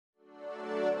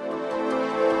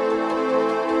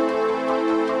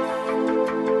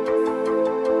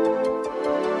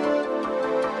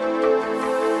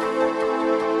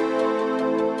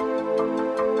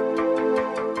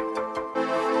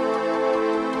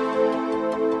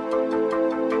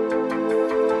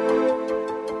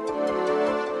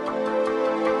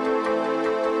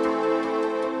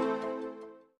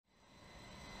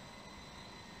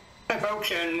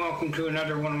welcome to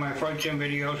another one of my flight sim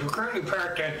videos. We're currently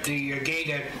parked at the gate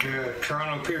at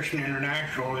Toronto Pearson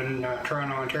International in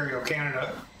Toronto, Ontario,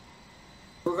 Canada.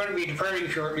 We're going to be departing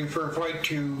shortly for a flight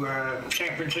to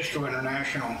San Francisco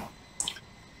International.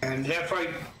 And that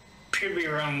flight should be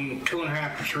around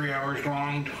 2.5 to 3 hours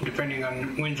long, depending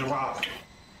on winds aloft.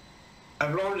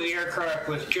 I've loaded the aircraft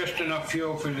with just enough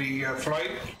fuel for the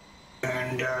flight.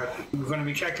 And we're going to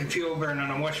be checking fuel burn on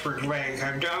a westward leg.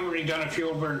 I've already done a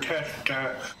fuel burn test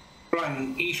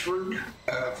flying eastward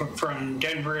from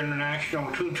Denver International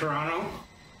to Toronto.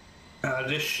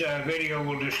 This video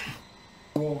will just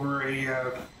go over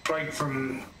a flight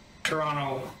from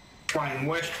Toronto flying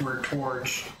westward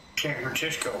towards San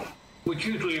Francisco, which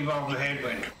usually involves a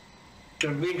headwind. So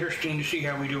it'll be interesting to see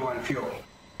how we do on fuel.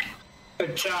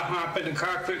 Let's hop in the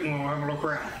cockpit and we'll have a look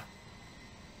around.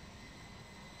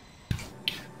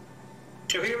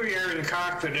 So here we are in the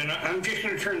cockpit, and I'm just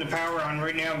going to turn the power on.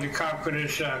 Right now the cockpit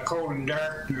is cold and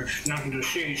dark, there's nothing to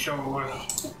see, so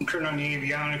turn on the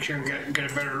avionics here and get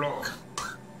a better look.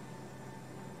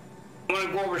 I want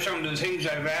to go over some of the things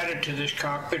I've added to this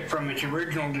cockpit from its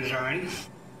original design.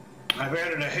 I've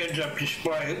added a heads-up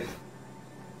display.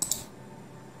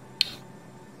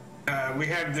 We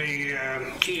have the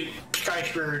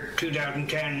Skyspirit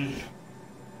 2010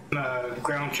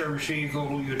 ground service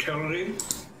vehicle utility.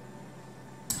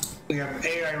 We have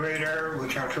AI radar,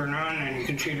 which I'll turn on, and you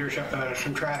can see there's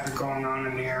some traffic going on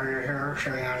in the area here,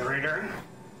 showing on radar.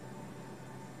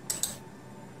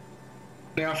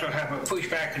 We also have a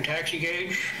pushback and taxi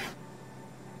gauge.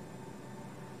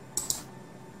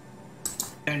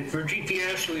 And for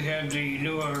GPS, we have the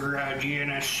newer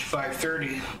GNS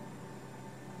 530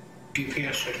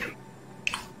 GPS system.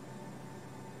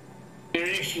 In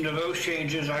addition to those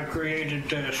changes, I've created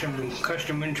some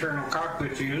custom internal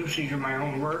cockpit views. These are my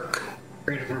own work,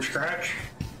 created from scratch.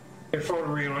 They're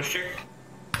photorealistic.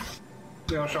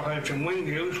 We also have some wing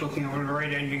views, looking over the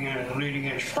right ending and leading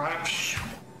edge flaps,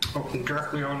 looking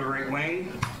directly over the right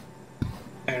wing,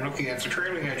 and looking at the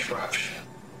trailing edge flaps.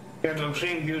 We have those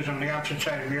same views on the opposite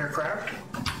side of the aircraft.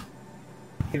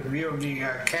 We have a view of the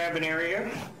cabin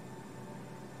area.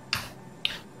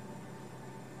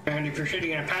 And if you're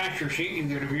sitting in a passenger seat, you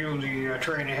get a view of the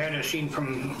terrain ahead as seen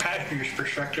from the passenger's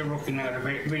perspective, looking at a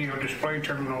video display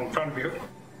terminal in front of you.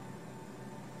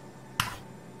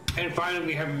 And finally,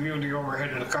 we have a view of the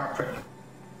overhead of the cockpit.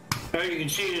 Now you can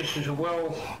see this is a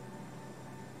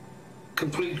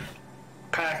complete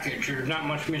package. There's not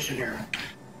much missing here.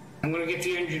 I'm going to get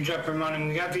the engines up and running.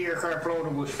 We got the aircraft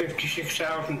loaded with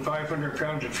 56,500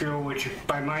 pounds of fuel, which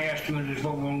by my estimate is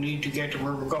what we'll need to get to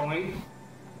where we're going.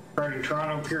 Starting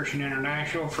Toronto Pearson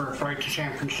International for a flight to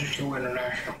San Francisco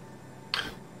International.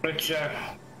 Let's get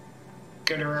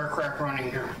our aircraft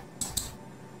running here.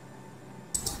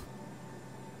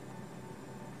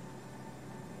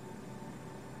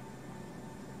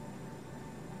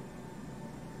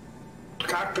 The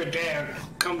cockpit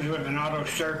comes with an auto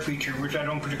start feature, which I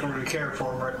don't particularly care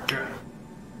for, but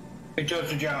it does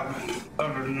the job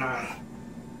other than that.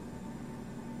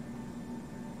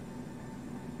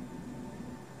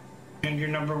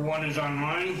 Engine number 1 is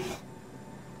online,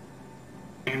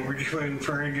 and we're just waiting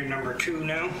for engine number 2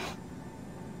 now.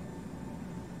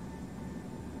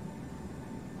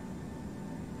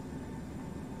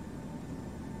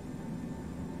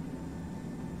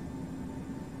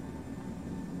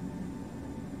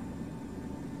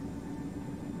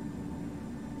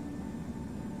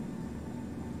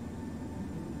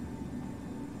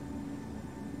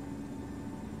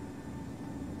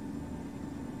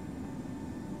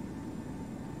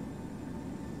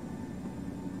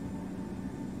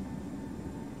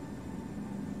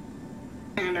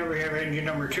 And then we have engine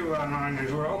number 2 online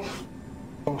as well.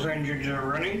 Both engines are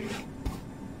running.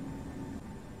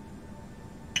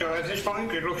 So at this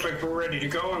point, it looks like we're ready to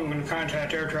go. I'm going to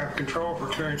contact air traffic control for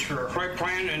clearance for our flight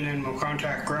plan, and then we'll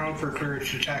contact ground for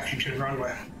clearance to taxi to the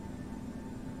runway.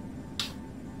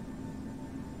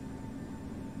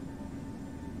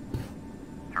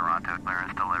 Toronto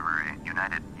clearance delivery.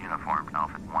 United Uniform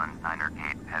Alpha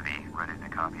 198 Heavy, ready to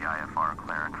copy IFR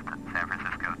clearance to San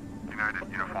Francisco. United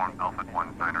Uniform Alpha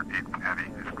 198 Heavy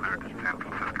is cleared to San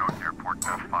Francisco Airport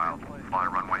as filed. Fly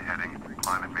runway heading,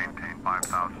 climb and maintain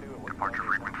 5,000. Departure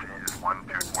frequency is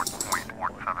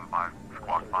 124.475,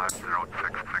 squawk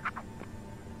 5066.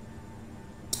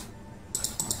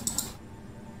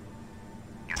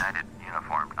 United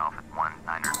Uniform Alpha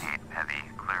 198 Heavy,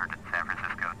 cleared at San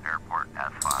Francisco Airport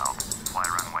as filed. Fly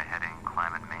runway heading,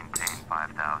 climb and maintain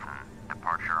 5,000.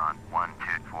 Departure on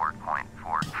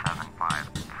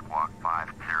 124.475, squawk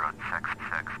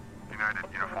 5066. United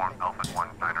Uniform Alpha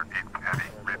 198 Heavy,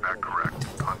 read back correct.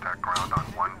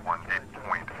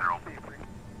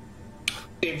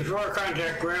 Okay, before I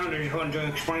contact ground, I just want to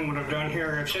explain what I've done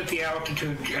here. I've set the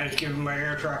altitude as given by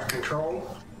air traffic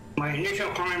control. My initial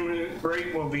climb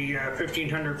rate will be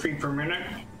 1,500 feet per minute,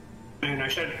 and I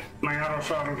set my auto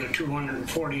throttle to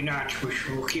 240 knots, which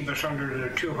will keep us under the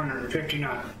 250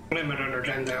 knot limit under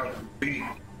 10,000 feet.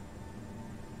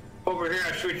 Over here,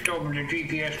 I switched over to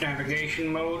GPS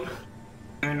navigation mode,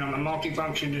 and on the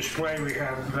multifunction display, we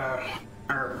have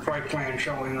our flight plan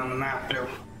showing on the map there.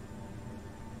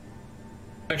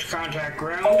 Let's contact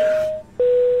ground.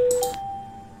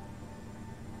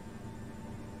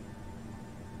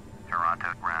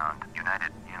 Toronto ground,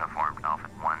 United Uniform Alpha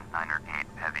 198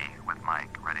 Heavy with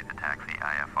Mike, ready to taxi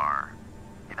IFR.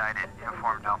 United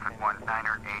Uniform Alpha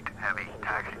 198 Heavy,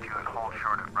 taxi to and hold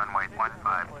short of runway 15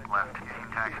 left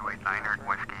using taxiway 9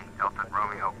 Whiskey, Delta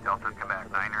Romeo, Delta Quebec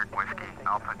 9 Whiskey,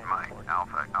 Alpha Mike,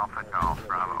 Alpha, Alpha Golf,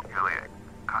 Bravo, Juliet.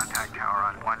 Contact tower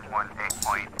on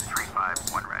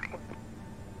 118.35 when ready.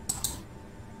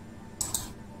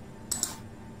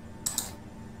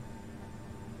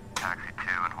 Taxi 2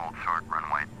 and hold short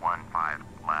runway 15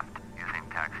 left using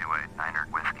taxiway 9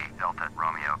 Whiskey, Delta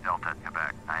Romeo, Delta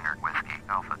Quebec 9 Whiskey,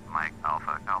 Alpha Mike,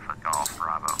 Alpha, Alpha Golf,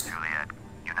 Bravo, Juliet.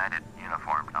 United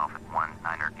Uniform Alpha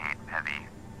 198 Heavy.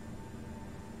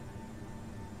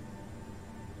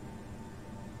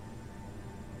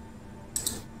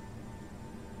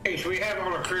 Okay, so we have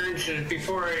all the clearances.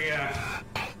 Before I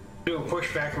do a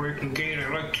pushback away from the gate,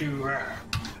 I'd like to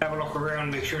have a look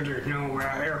around, make sure there's no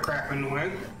aircraft in the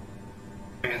way.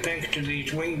 And thanks to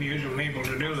these wing views, I'm able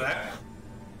to do that.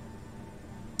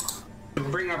 We'll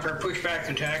bring up our pushback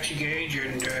and taxi gauge,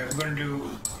 and we're going to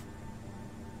do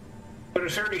put a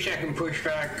 30-second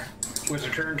pushback with a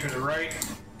turn to the right.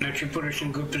 That should put us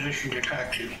in good position to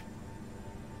taxi.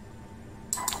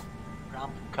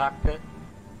 Ground cockpit.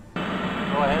 Go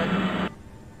ahead.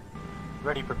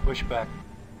 Ready for pushback.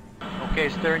 Okay,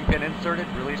 steering pin inserted.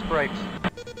 Release brakes.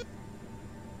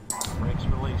 Brakes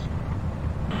released.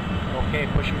 Okay,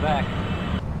 pushing back.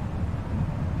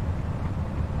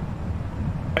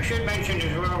 I should mention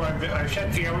as well, I've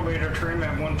set the elevator trim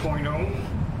at 1.0,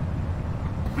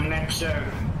 and that's a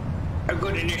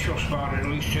good initial spot. At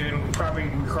least it'll probably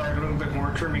require a little bit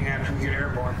more trimming after we get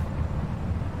airborne.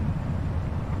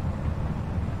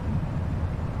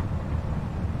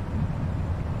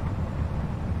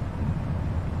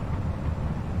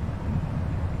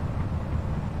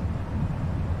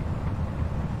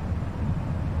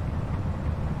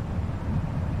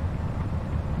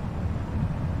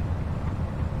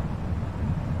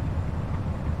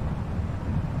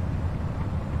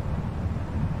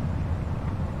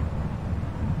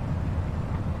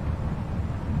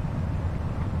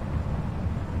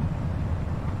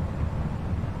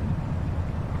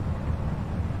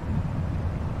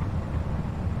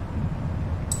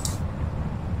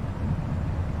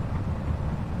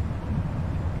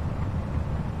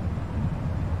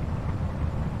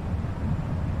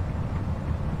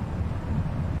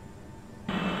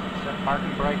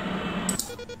 Parking brake.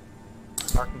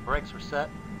 Parking brakes are set.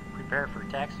 Prepare for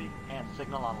taxi. Hand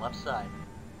signal on left side.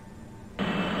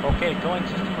 Okay, towing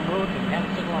system removed and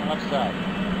hand signal on left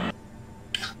side.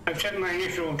 I've set my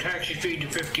initial taxi speed to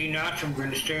 15 knots. I'm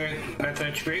going to stay at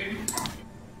that speed.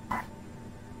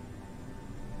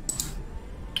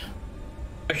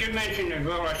 I should mention as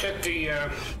well, I set the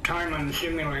time on the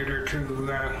simulator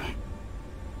to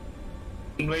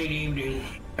late evening.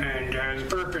 And the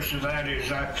purpose of that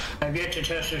is I've yet to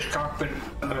test this cockpit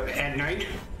at night.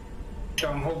 So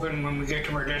I'm hoping when we get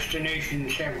to our destination in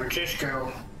San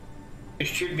Francisco, it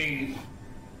should be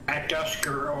at dusk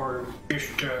or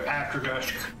just after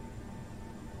dusk.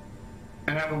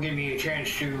 And that will give me a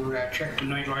chance to check the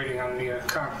night lighting on the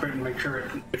cockpit and make sure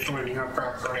it's lighting up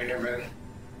properly and everything.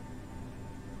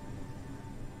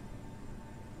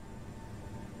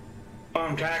 While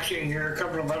I'm taxiing here, a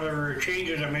couple of other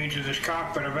changes I made to this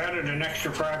cockpit. I've added an extra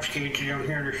flaps gauge down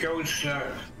here that shows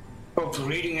both the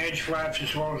leading edge flaps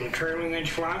as well as the trailing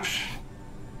edge flaps.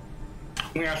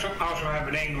 We also have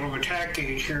an angle of attack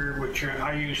gauge here, which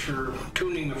I use for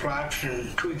tuning the flaps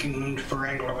and tweaking them for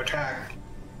angle of attack.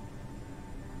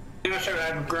 And also I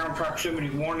have a ground proximity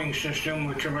warning system,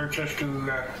 which alerts us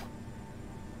to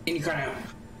any kind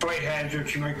of flight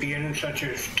hazards you might be in, such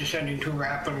as descending too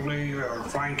rapidly or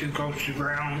flying too close to the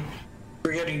ground,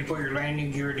 forgetting to put your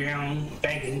landing gear down,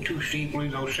 banking too steeply,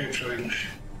 those types of things.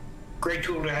 Great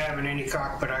tool to have in any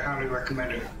cockpit. I highly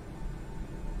recommend it.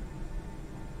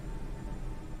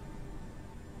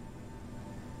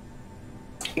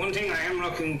 One thing I am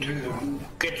looking to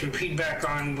get some feedback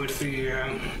on with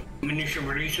the initial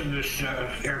release of this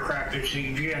aircraft is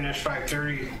the GNS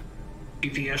 530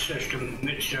 GPS system.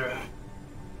 It's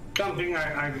something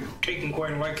I've taken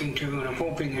quite a liking to, and I'm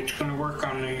hoping it's going to work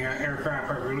on the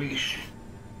aircraft I release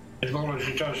as well as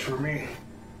it does for me.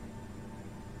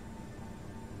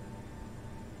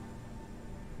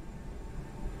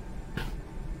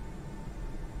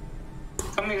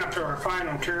 Coming up to our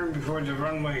final turn before the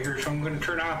runway here, so I'm going to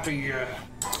turn off the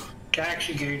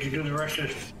taxi gauge and do the rest of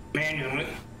this manually.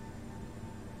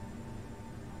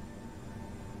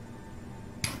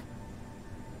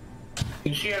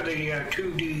 You see how the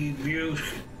 2D views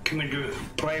come into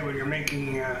play when you're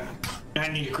making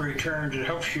 90-degree turns. It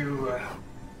helps you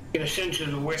get a sense of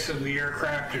the width of the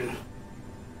aircraft, and you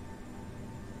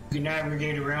can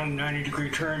navigate around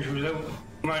 90-degree turns without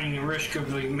running the risk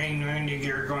of the main landing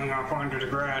gear going off onto the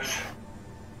grass.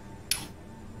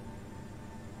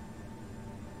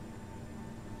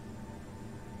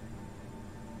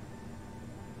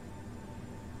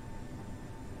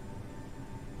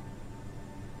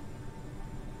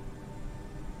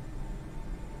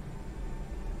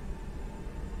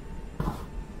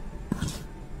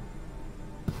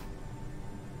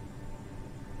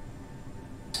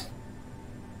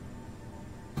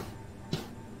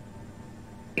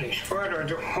 Spider,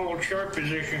 to hold short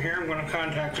position here, I'm going to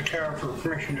contact the tower for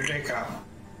permission to take off.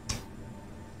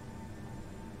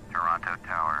 Toronto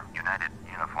Tower, United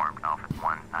Uniform Alpha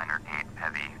 198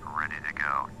 Heavy, ready to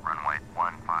go. Runway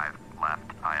 15 left,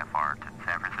 IFR to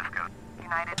San Francisco.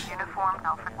 United Uniform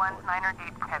Alpha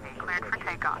 198 Heavy, cleared for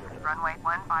takeoff. Runway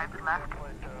 15 left.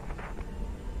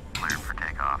 Cleared for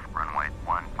takeoff. Runway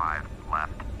 15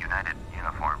 left. United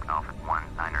Uniform Alpha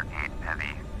 198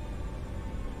 Heavy.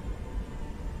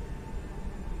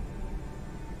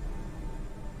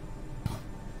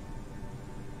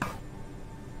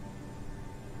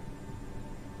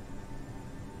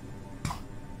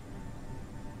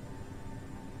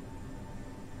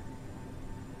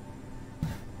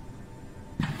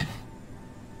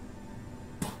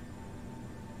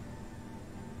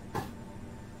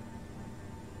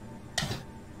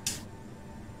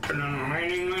 Turn on the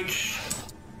landing lights.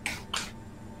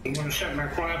 I'm going to set my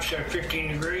flaps at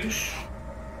 15 degrees.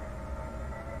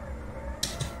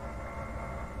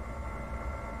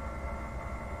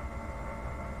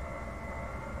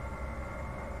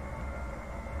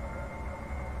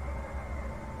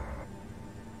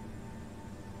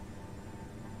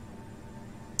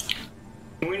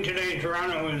 The wind today in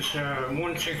Toronto is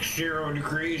 160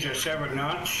 degrees at 7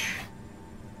 knots.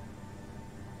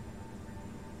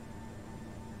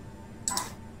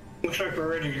 Looks like we're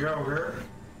ready to go here.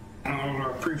 All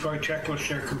our pre-flight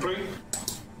checklists are complete.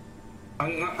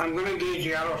 I'm going to gauge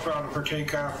the auto throttle for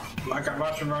takeoff. I got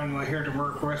lots of runway here to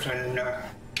work with, and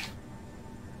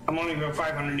I'm only about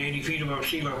 580 feet above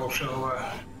sea level, so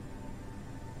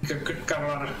got a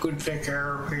lot of good thick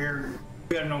air here.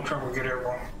 We had no trouble getting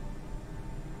airborne.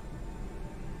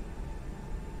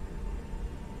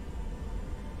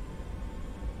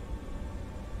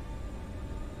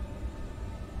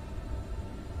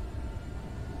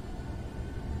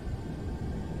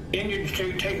 The engines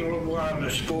take a little while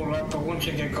to spool up, but once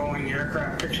they get going, the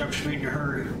aircraft picks up speed in a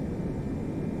hurry.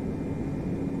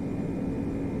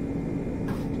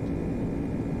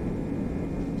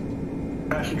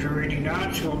 Passenger 80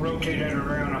 knots, will rotate at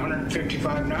around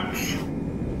 155 knots.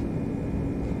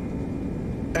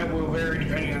 That will vary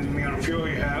depending on the amount of fuel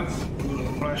you have.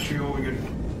 With less fuel, you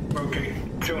rotate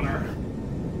sooner.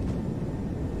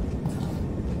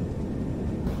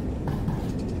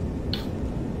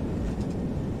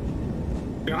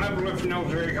 You don't have to lift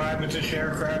nose very high with this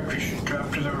aircraft, just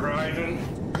drop to the horizon,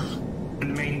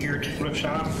 and the main gear just lifts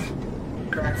off.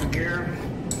 Track the gear,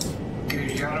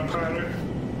 gauge the autopilot.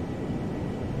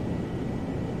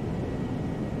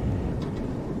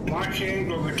 Watch the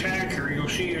angle of attack here, you'll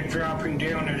see it dropping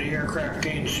down as the aircraft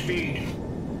gains speed.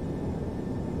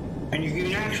 And you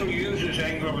can actually use this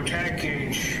angle of attack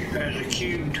gauge as a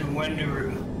cue to when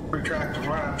to retract the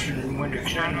flaps and when to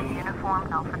extend them. Uniform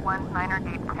Alpha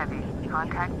 198 Heavy.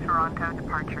 Contact Toronto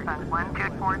departure on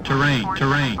 124.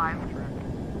 Terrain.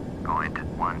 Point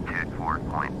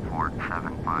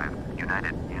 124.475.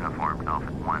 United Uniform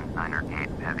Alpha 198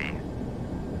 Heavy.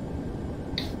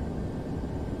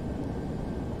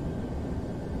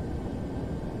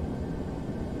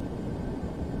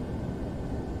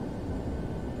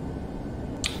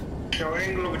 So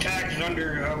angle of attack is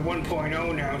under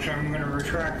 1.0 now, so I'm going to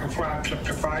retract the flaps up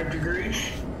to 5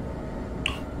 degrees.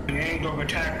 The angle of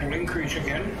attack will increase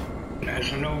again as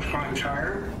the nose climbs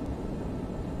higher.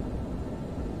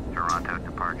 Toronto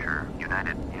departure.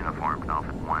 United Uniform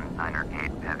Alpha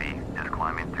 198 Heavy is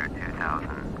climbing through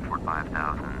 2,000 for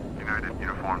 5,000. United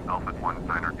Uniform Alpha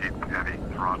 198 Heavy.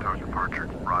 Toronto departure.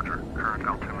 Roger. Current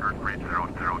altimeter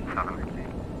 3007.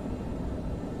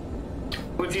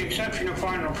 With the exception of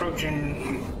final approach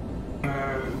and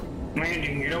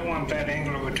landing, you don't want that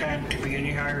angle of attack to be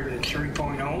any higher than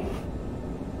 3.0.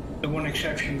 The one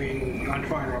exception being on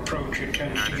final approach, it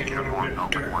tends to get a little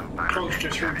bit close to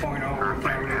 3.0, if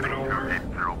not a little bit over.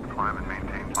 Climb and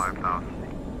maintain 5,000.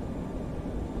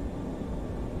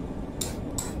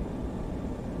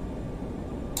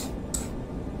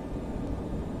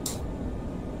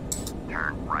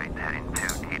 Turn right heading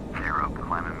 280,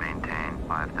 climb and maintain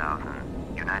 5,000.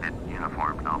 United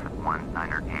Uniform Alpha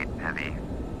 198 Heavy.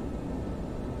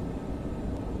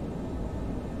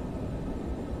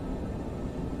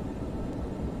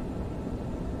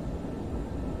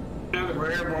 Now that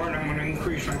we're airborne, I'm going to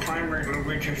increase my climb rate a little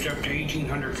bit, just up to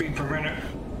 1,800 feet per minute.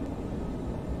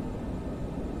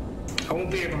 I won't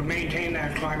be able to maintain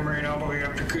that climb rate all the way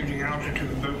up to cruising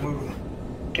altitude, but we'll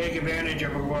take advantage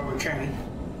of it while we can.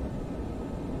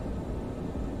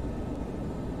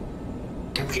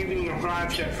 I'm keeping the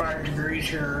flaps at 5 degrees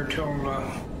here until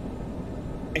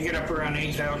they get up around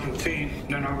 8,000 feet.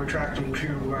 Then I'll retract them to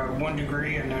 1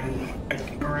 degree, and then at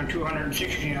around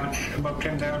 260 knots, above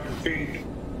 10,000 feet,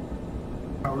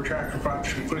 I'll retract the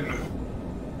flaps completely.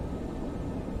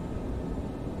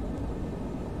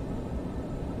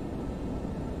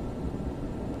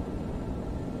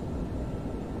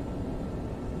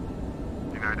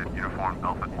 United Uniform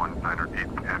Alpha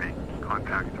 198 Heavy.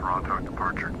 Contact Toronto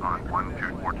departure on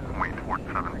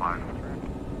 124.475.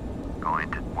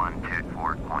 Going to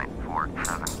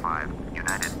 124.475.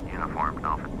 United Uniform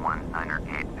Alpha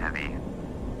 198 Heavy.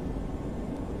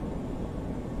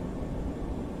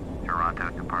 Toronto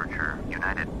departure.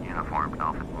 United Uniform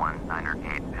Alpha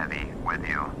 198 Heavy with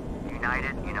you.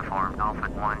 United Uniform Alpha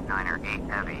 198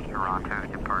 Heavy. Toronto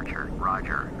departure.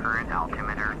 Roger. Current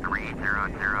altimeter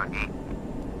 3008.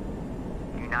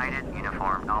 United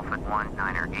Uniform Alpha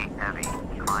 198 Heavy.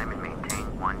 Climb and maintain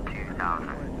 12,000.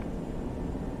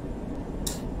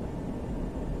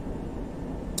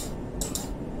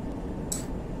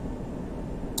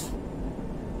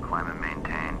 Climb and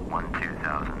maintain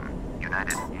 12,000.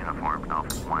 United Uniform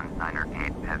Alpha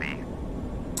 198 Heavy.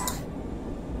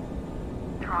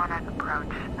 Toronto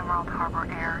approach, Emerald Harbor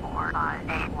Air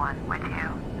 4581 with you,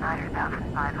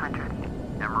 9,500.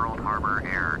 Emerald Harbor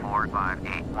Air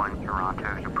 4581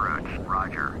 Toronto approach.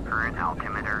 Roger. Current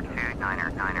altimeter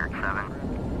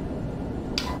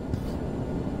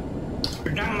 29907.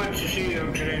 There's not much to see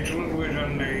though today. It's a little bit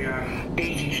on the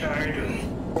hazy side and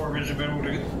poor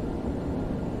visibility.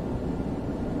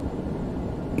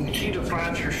 You can see the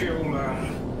flaps are still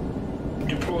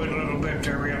deployed a little bit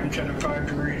there. We have them set at 5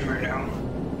 degrees right now.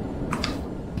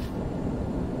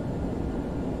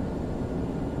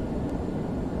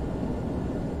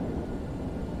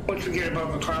 Once we get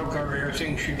above the cloud cover here,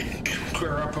 things should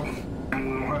clear up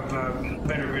and we'll have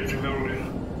better visibility.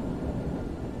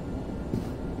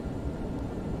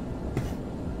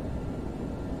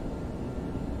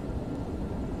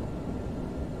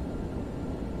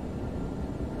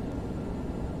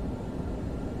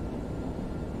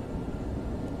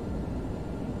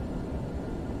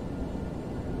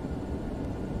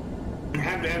 I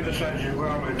have to emphasize as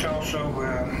well, it's also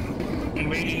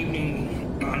late evening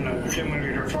on the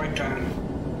simulator flight time.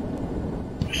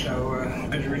 So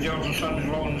as a result, the sun is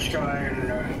low in the sky and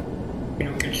you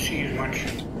don't get to see as much.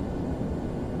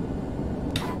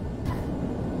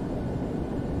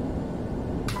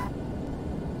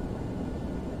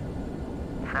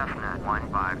 Cessna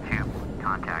 152.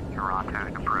 Contact Toronto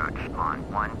approach on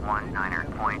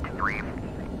 119.3.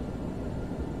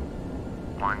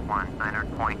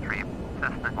 119.3.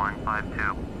 Cessna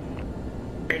 152.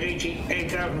 At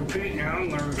 8,000 feet now, I'm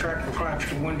going to retract the flaps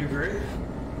to 1 degree.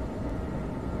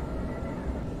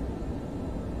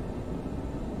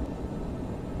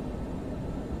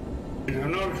 And you'll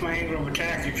notice my angle of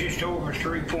attack is just over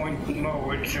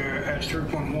 3.0. It's at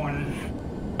 3.1,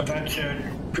 but that's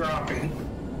dropping.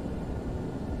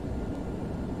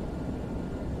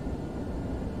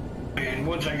 And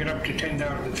once I get up to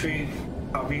 10,000 feet,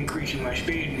 I'll be increasing my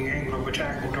speed and the angle of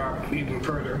attack will drop even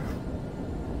further.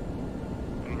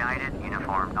 United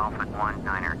Uniform Alpha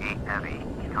 198 Heavy.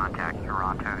 Contact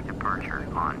Toronto departure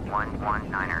on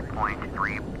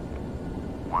 119.3.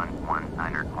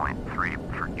 119.3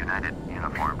 for United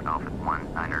Uniform Alpha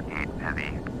 198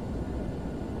 Heavy.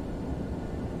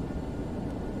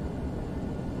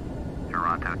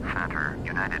 Toronto Center.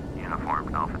 United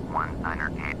Uniform Alpha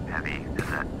 198 Heavy is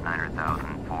at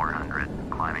 9,400.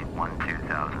 Climbing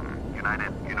 12,000.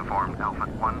 United Uniform Alpha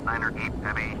 198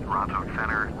 Heavy, Toronto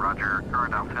Center, roger,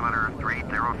 current altimeter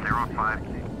 3005.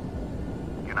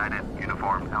 United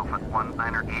Uniform Alpha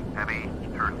 198 Heavy,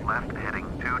 turn left heading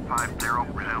 250,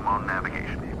 resume on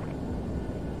navigation.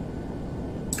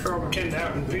 We're over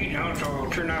 10,000 feet now, so I'll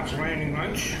turn off the landing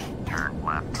lights. Turn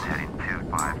left, heading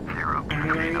 250. And I'm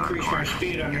going to increase my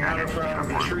speed on the auto throttle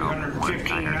to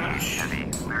 315 knots. Heavy,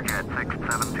 Learjet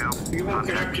 672. You won't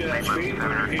get up to that speed,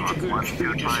 but it's a good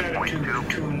speed to set it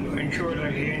to ensure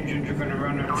that the engines are going to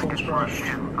run at full thrust.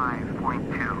 And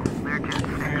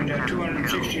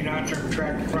 260 knots are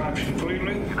track flaps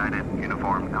completely. United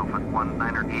Uniform Alpha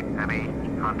 198 Heavy,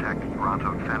 contact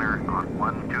Toronto Center on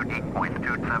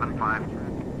 128.275.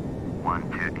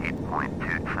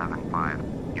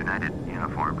 128.275. United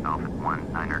Uniform Alpha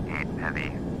 198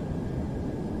 Heavy.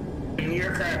 And the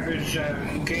aircraft is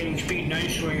gaining speed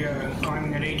nicely,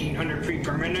 climbing at 1,800 feet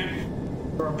per minute.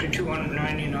 We're up to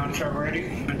 290 knots already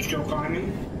and still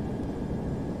climbing.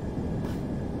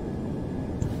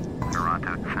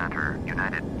 Toronto Center,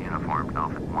 United Uniform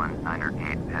Alpha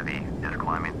 198 Heavy is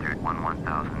climbing through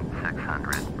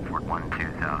 11,600 for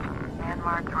 12,000.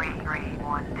 Landmark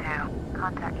 3312.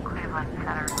 Contact Cleveland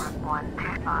Center on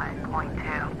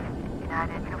 125.2.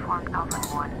 United Uniform Alpha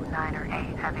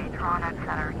 198 Heavy. Toronto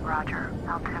Center, Roger.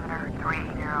 Altimeter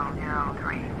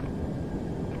 3003.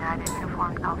 United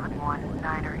Uniform Alpha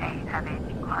 198 Heavy.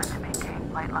 Climb to maintain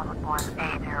flight level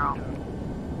 180.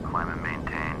 Climb and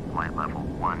maintain flight level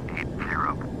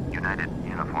 180. United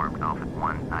Uniform Alpha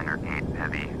 198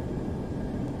 Heavy.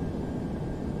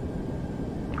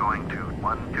 Going to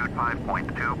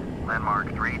 125.2, landmark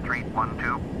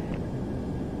 3312.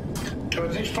 So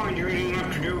at this point, the only thing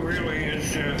left to do really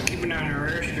is keeping down your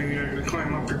airspeed as we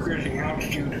climb up to cruising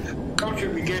altitude. Closer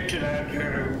we get to that,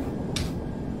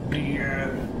 the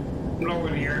lower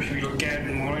the airspeed will get,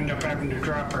 and we'll end up having to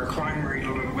drop our climb rate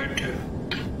a little bit to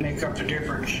make up the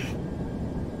difference.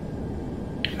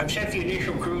 I've set the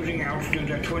initial cruising altitude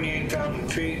at 28,000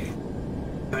 feet.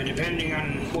 Depending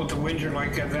on what the winds are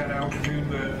like at that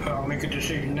altitude, I'll make a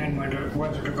decision then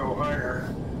whether to go higher.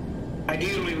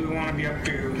 Ideally, we want to be up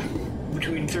to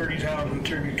between 30,000 and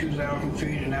 32,000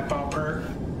 feet in that ballpark.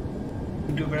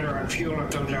 We do better on fuel at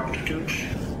those altitudes.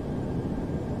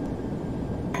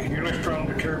 And you're less prone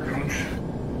to turbulence.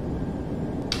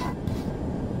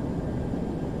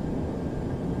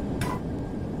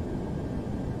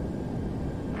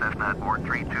 Cessna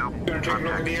 432. Going to take a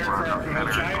look at the aircraft from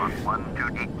outside.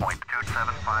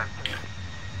 128.275.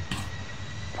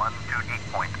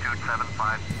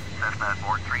 128.275. Cessna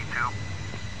 432.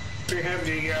 We have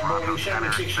the Boeing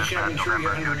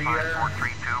 767-332ER.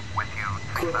 432 with you.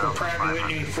 Equipped with Pratt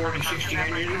Whitney 4060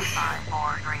 engines.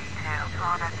 5432.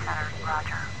 Toronto Center,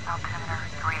 Roger. Altimeter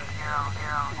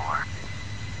 3004.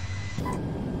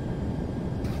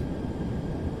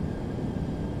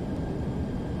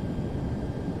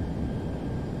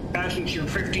 Passing through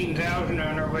 15,000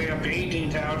 on our way up to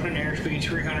 18,000, airspeed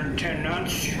 310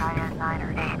 knots. China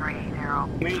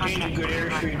 9830. Maintaining good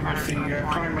airspeed with the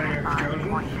primary I've chosen.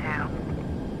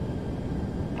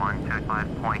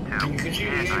 125.2. You can see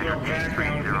the angle of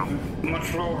background is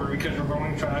much lower because we're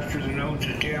going faster. The nose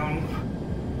is down.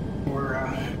 We're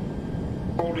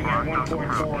holding at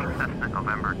 1.4. Cessna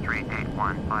November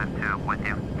 38152 with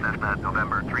you. Cessna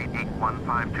November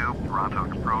 38152. Toronto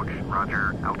approach.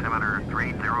 Roger. Altimeter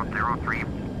 3003.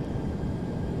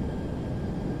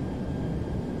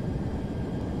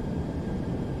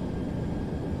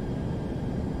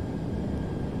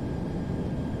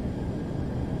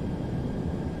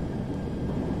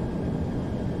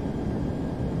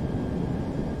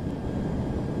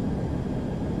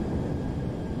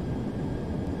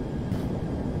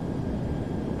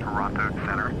 Toronto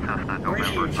Center, Cessna November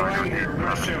Originally flying here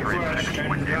west southwest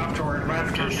and off to our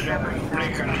left is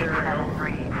Lake Ontario.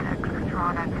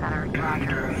 Toronto Center,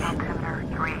 Roger. Altimeter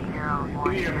 301.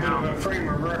 We have a bit of a frame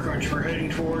of reference. We're heading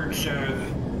towards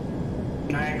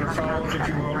Niagara Falls, if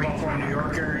you will, Buffalo, New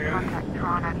York area. Contact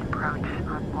Toronto approach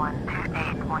on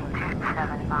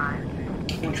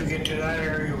 128.275. Once we get to that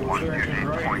area, we'll turn to the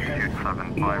right and head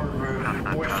more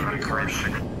westerly course.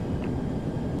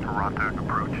 Toronto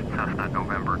approach. Cessna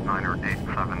November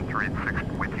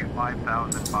 98736 with you.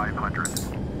 5,500.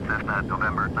 Cessna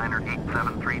November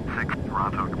 98736.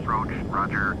 Toronto approach.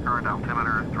 Roger. Current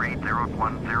altimeter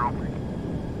 3010.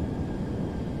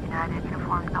 United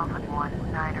Uniform Alpha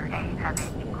 198 Heavy.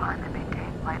 Climb to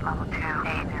maintain flight level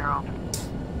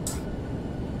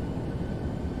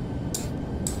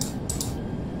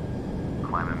 280.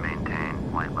 Climb and maintain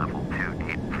flight level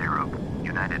 280.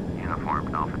 United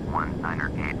Uniform Alpha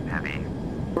 198 Heavy.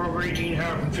 We're over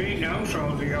 18,000 feet now,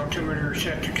 so the altimeter is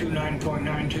set to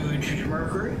 29.92 inches of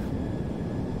mercury.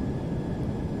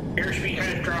 Airspeed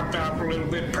has dropped off a little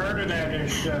bit. Part of that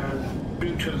is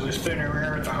due to the thinner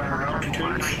air at the higher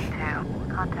altitudes.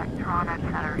 Contact Toronto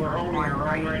Center. We're holding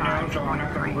our own right now, so I'm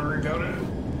not going to worry about it.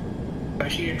 I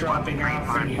see it dropping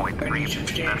off any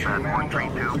substantial amount to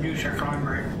reduce our climb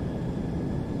rate.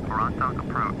 Toronto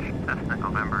approach, Cessna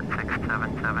November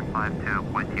 67752,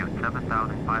 with you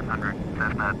 7,500.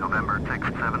 Cessna November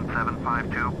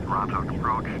 67752, Toronto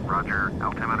approach, roger,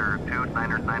 altimeter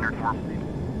 2994.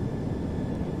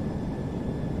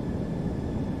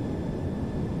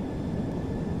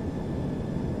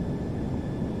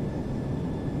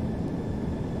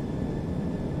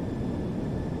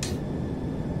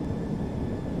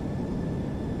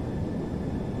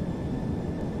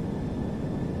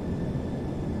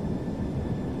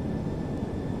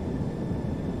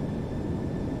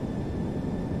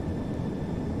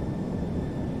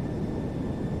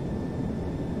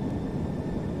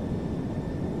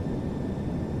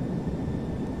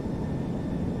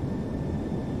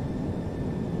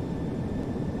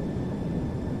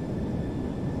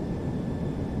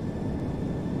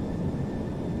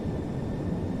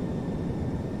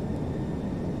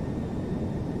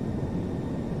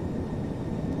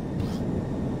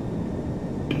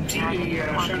 See the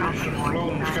sun is low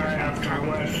in the sky off to the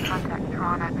west. Contact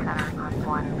Toronto Center on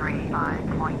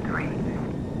 135.3.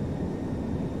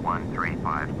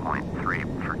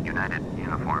 135.3 for United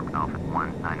Uniform Alpha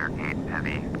 198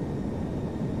 Heavy.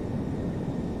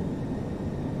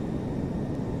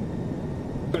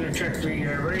 Gonna check the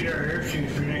radar here, see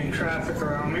if there's any traffic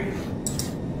around me.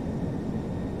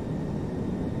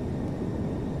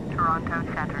 Toronto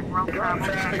Center. There's a lot of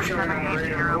traffic showing on the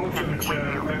radar. Most of it's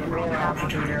low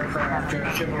altitude aircraft,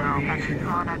 civil aviation,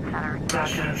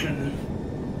 Cessnas and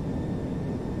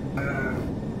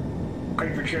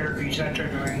Piper Cherokees, that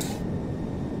type of thing.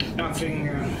 Nothing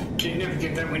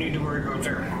significant that we need to worry about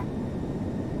there.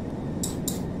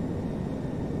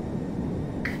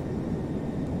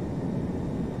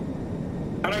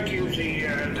 I like to use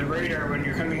the radar when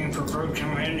you're coming in for approach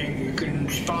and landing. You can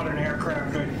spot an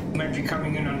aircraft that might be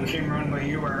coming in on the same runway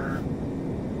you are,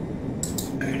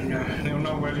 and they'll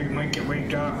know whether you might get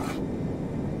waked off.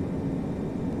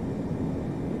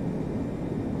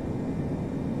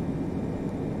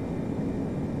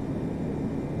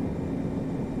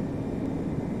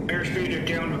 Airspeed is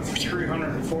down to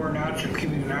 304 knots. I'm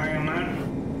keeping an eye on that.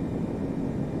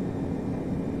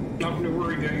 Nothing to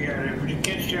worry about yet. If it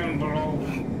gets down below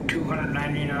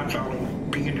 290 knots, I'll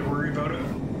begin to worry about it.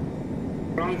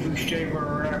 As long as we stay where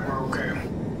we're at, we're okay.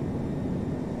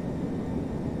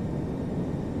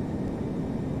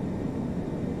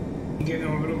 Getting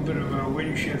a little bit of a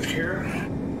wind shift here.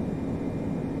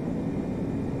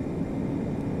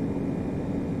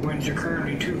 Winds are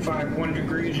currently 251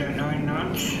 degrees at 9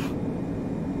 knots.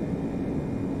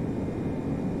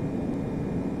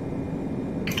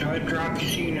 So that drop you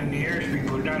seen in the airspeed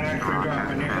was not actually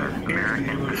dropping in airspeed,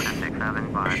 it was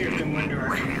a shift in wind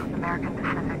direction. American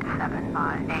Pacific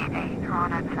 7588,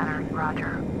 Toronto Center,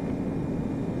 roger.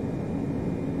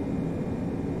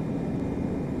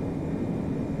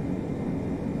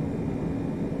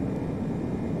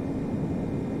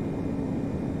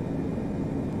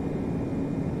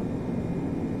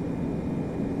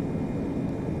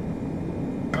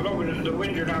 Although the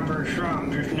winds are not very strong,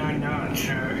 there's 9 knots.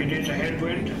 It is a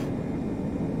headwind,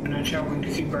 and that's helping to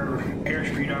keep our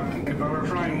airspeed up. If I were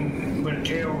flying with a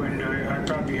tailwind, I'd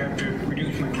probably have to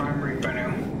reduce my climb rate by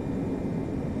now.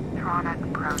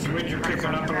 The winds are picking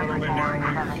up a little bit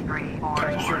now. We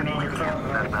passed through another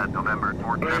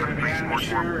cloud layer in the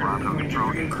atmosphere, and winds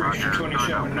have increased to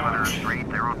 27 knots.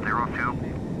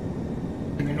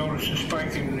 And you notice a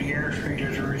spike in the airspeed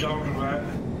as a result of that.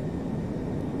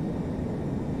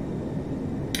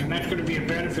 And that's going to be a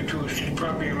benefit to us. It'll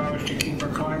probably allow us to keep our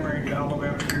climb rate all the way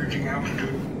up to cruising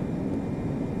altitude.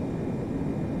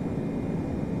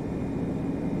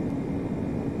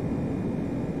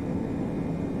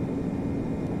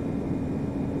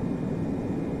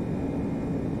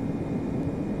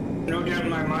 No doubt in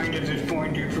my mind at this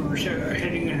point, if we were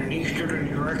heading in an easterly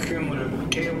direction with a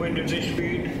tailwind at this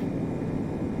speed,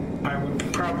 I would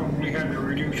probably have to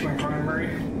reduce my climb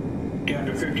rate down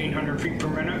to 1,500 feet per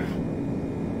minute.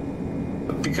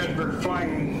 But because we're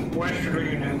flying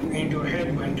westerly into a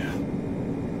headwind,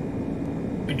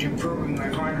 it's improving my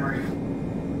climb rate.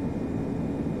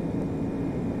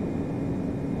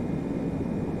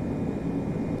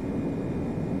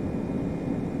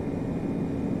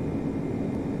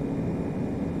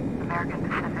 American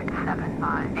Pacific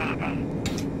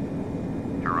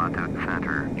 7588. Toronto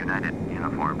Center, United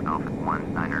Uniform Alpha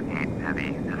 198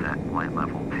 Heavy is at flight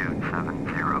level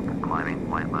 270, climbing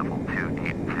flight level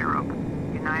 280.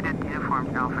 United Uniform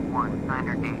Alpha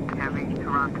 198 Heavy,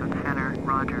 Toronto Center,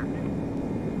 roger.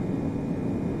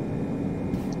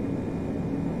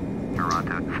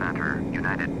 Toronto Center,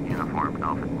 United Uniform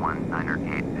Alpha 1 Niner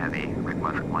 8 Heavy,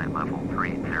 request flight level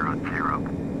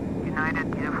 300.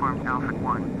 United Uniform Alpha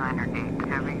 1 Niner 8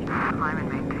 Heavy, climb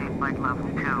and maintain flight level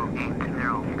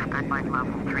 280, expect flight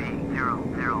level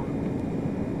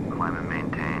 300. Climb and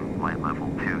maintain flight level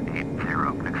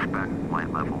 280, expect flight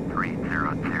level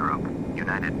 300.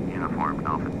 United Uniform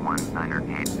Alpha 1 Niner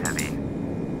 8 Heavy.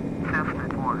 Cessna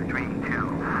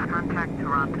 432, contact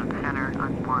Toronto Center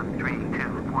on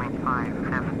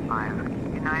 132.575.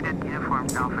 United Uniform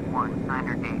Alpha 1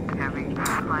 Niner 8 Heavy,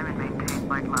 climb and maintain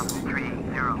flight level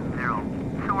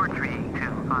 300. Soar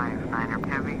 325 Niner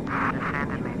Heavy,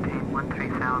 descend and maintain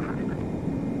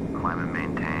 13,000. Climb and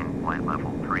maintain flight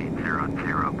level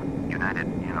 300. United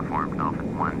Uniform Alpha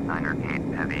 1 Niner 8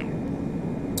 Heavy.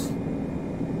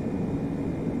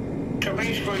 So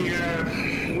basically,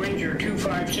 winds are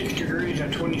 256 degrees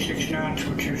at 26 knots,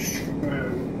 which is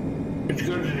as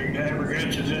good as it ever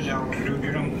gets at this altitude.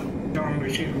 You don't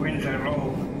normally see the winds that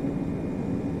low.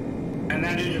 And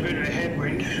that is a bit of a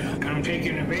headwind, and I'm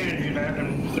taking advantage of that.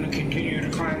 I'm going to continue to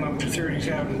climb up to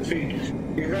 30,000 feet.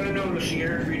 You're going to notice the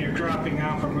airspeed is dropping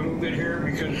off a little bit here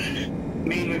because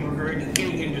mainly we're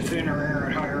getting into thinner air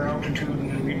at higher altitude,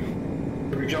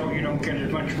 and the result, you don't get as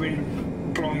much wind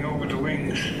blowing over the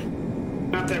wings.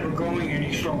 Not that we're going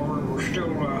any slower, we're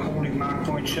still holding Mach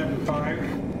 0.75.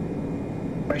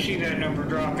 If I see that number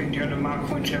dropping down to Mach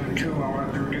 0.72, I'll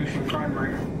have to reduce my climb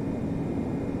rate.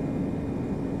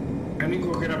 I think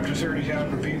we'll get up to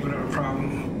 30,000 feet without a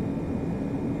problem.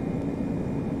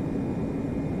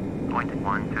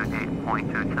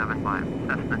 128.275,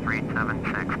 Cessna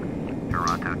 376,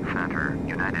 Toronto Center,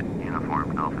 United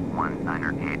Uniform Alpha 1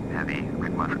 Niner 8 Heavy,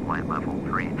 request flight level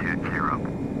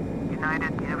 320.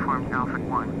 United Uniform Alpha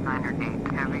 1 Niner 8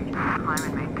 Heavy, climb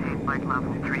and maintain flight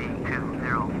level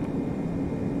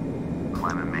 320.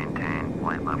 Climb and maintain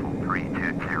flight level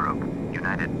 320.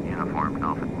 United Uniform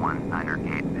Alpha 1 Niner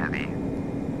 8 Heavy.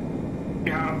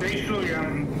 Yeah, basically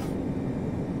I'm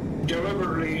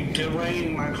deliberately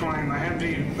delaying my climb. I have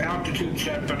the altitude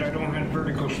set, but I don't have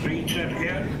vertical speed set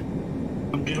yet.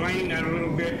 I'm delaying that a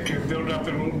little bit to build up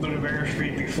a little bit of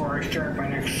airspeed before I start my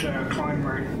next climb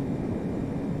rate.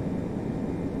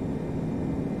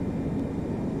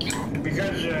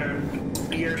 Because the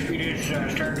airspeed is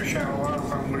starting to shallow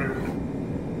off, I'm going to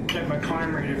set my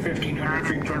climb rate at 1,500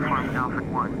 feet per minute. Alpha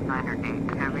 1 Niner 8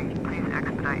 Heavy, please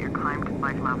expedite your climb to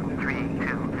flight level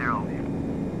 320.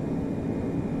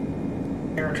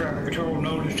 Air traffic control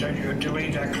noticed I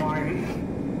delayed that climb.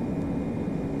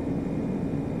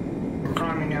 We're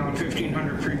climbing now at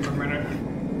 1,500 feet per minute.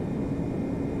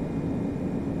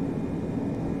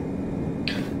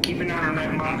 Keep an eye on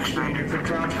that Mach speed. If it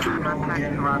drops too low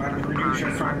again, we'll have to reduce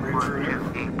our climb rate further.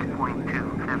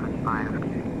 128.275.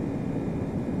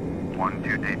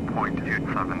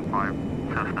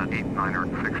 128.275, Cessna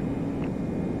 896.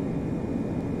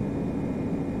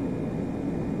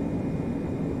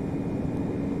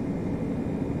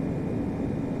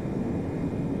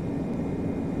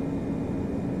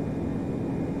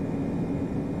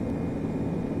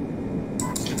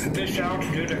 At this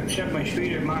altitude, I've set my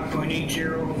speed at Mach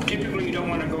 0.80. Typically, you don't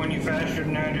want to go any faster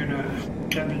than that in a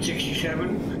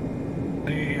 767.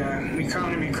 The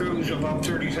economy cruise above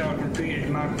 30,000 feet is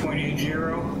Mach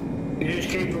 0.80. It is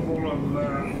capable of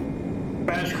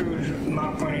fast cruise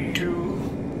Mach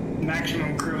 0.82,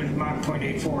 maximum cruise Mach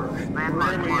 0.84.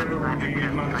 Rarely ever want to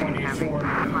use Mach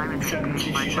 0.84 in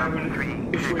 767.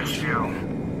 It's waste fuel.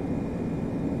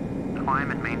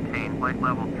 Climb and maintain flight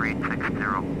level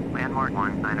 360. Landmark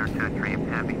 1923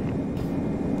 Heavy.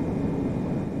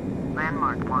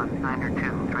 Landmark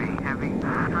 1923 Heavy,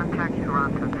 contact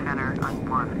Toronto Center on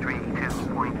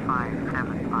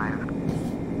 132.575.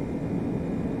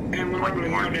 And we're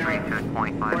leveling out now right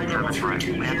level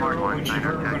 320, which is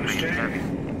where we're going to stay.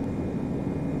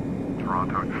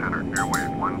 Toronto Center,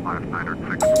 Airwave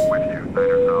 15906, with you,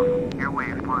 9000.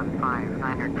 Airwave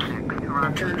 15906,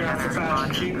 Toronto turned off the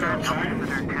fast seatbelt sign.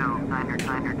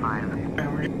 995. And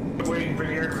we're waiting for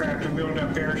the aircraft to build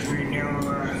up airspeed now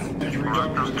as a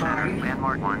result of the time.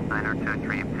 Landmark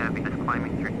 1923 Heavy is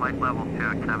climbing through flight level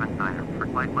 279 for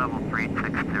flight level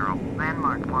 360.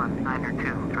 Landmark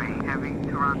 1923 Heavy,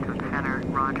 Toronto Center,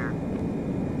 roger.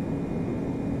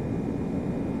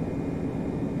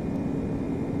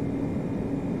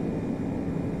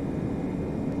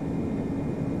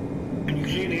 And you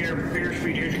see the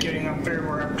airspeed is getting up there.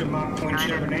 We're up to Mach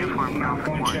 0.78, Mach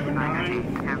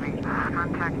 0.79. Heavy,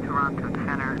 contact Toronto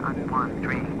Center on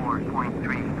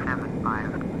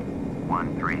 134.375.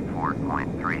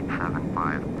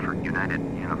 134.375 for United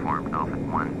Uniform Alpha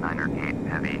 1 Niner 8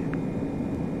 Heavy.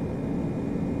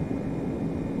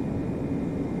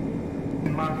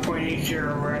 Mach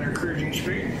 0.80, we're at our cruising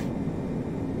speed.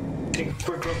 Take a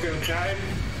quick look outside.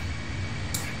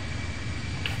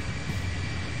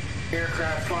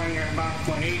 Aircraft flying at Mach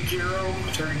 0.80,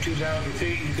 32,000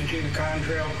 feet. You can see the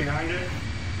contrails behind it.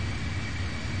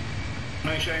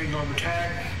 Nice angle of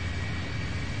attack.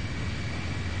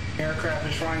 Aircraft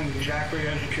is flying exactly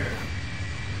as it should.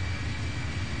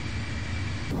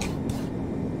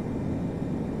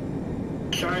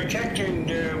 So I checked, and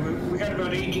we got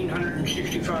about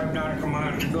 1,865 nautical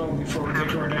miles to go before we get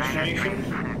to our destination.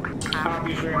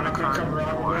 Obviously, I'm not going to cover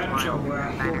all of that, so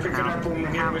we'll pick it up when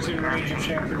we get within range of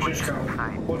San Francisco.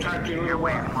 We'll talk to you in a little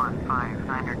while.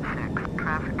 15906.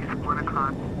 Traffic is 1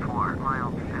 o'clock, 4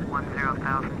 miles at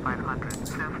 10,500.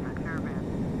 Cessna Caravan.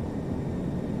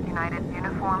 United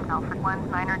Uniform Alpha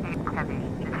 198 Heavy.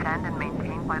 Descend and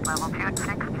maintain flight level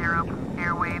 260.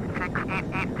 Airwave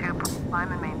 6882.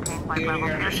 Climb and maintain flight level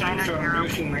 290. So I'm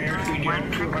reducing my airspeed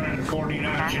down to 240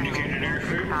 knots indicated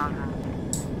airspeed.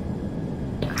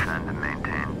 Descend and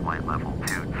maintain flight level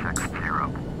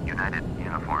 260. United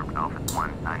Uniform Alpha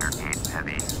 198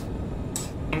 Heavy.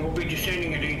 And we'll be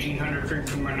descending at 1,800 feet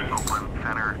per minute. Oakland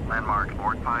Center, landmark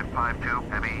 4552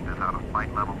 Heavy is out of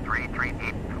flight level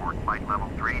 338 toward flight level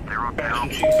 300. Fasten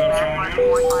seatbelts on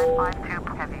Landmark now.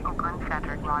 4552 Heavy, Oakland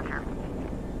Center, roger.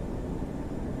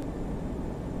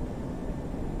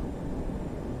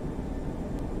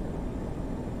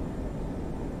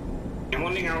 And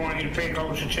one thing I want you to pay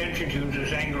close attention to is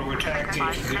this angle of attack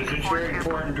gauge, because it's very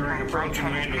important during approach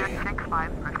and landing.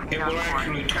 It will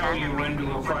actually tell you when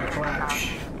to apply flaps.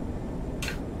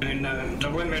 And the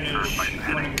limit is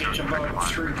when it gets above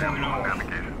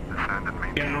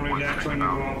 3.0. Generally, that's when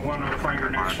you want to apply your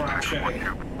next flap setting.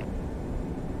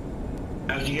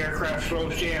 As the aircraft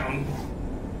slows down,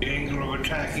 the angle of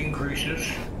attack increases.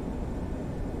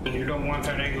 And you don't want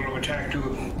that angle of attack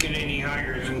to get any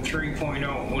higher than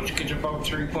 3.0. Once it gets above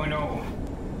 3.0,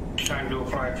 it's time to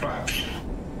apply flaps.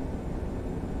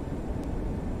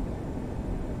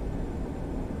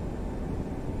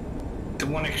 The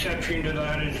one exception to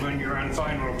that is when you're on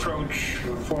final approach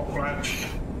with full flaps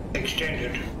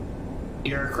extended.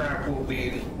 The aircraft will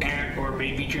be at or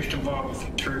maybe just above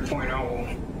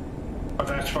 3.0. But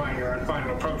that's fine, you're on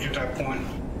final approach at that point.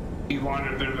 You want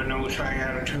a bit of a nose high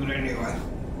attitude anyway.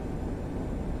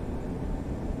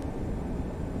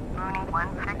 Mooney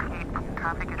 168,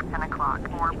 traffic is 10 o'clock,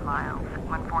 4 miles,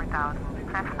 14,000.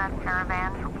 Cessna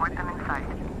Caravan, report them in sight.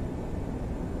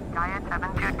 Gaia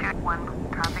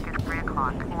 7221, traffic is 3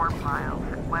 o'clock, 4 miles,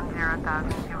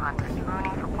 10,200.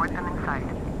 Mooney, report them in sight.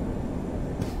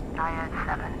 Gaia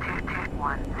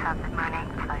 7221, have the Mooney in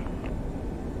sight.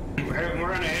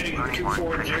 We're on a heading of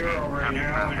 240 right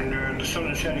now, and the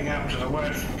sun is heading out to the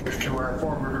west, just to our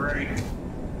forward right.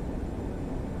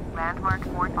 Landmark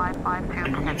 4552.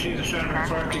 And you can see the sun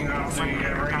reflecting off the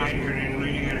right engine and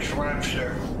leading edge flaps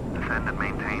there. Descend and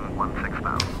maintain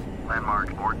 16,000. Landmark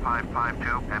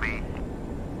 4552 Heavy.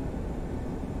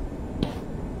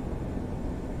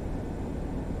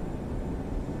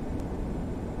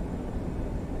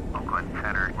 Oakland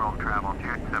Center, world travel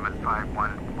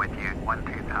 2751 with you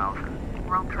 12,000.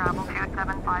 World travel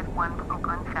 2751,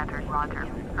 Oakland Center, roger.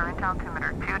 Current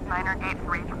altimeter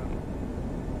 2983.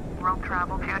 World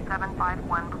travel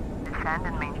 2751, descend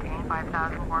and maintain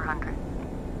 5,400.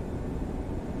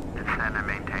 Descend and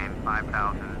maintain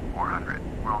 5,400.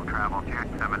 World travel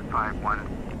 2751.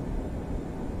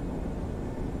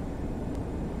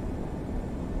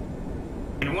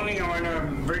 And one thing I want to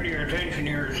bring to your attention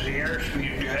here is the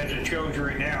airspeed as it shows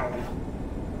right now.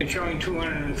 It's showing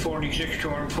 246,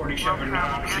 247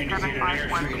 knots indicated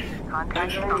airspeed.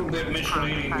 That's a little bit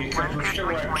misleading because we're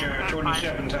still at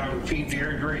 27,000 feet. The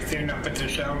air is very thin up at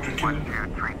this altitude.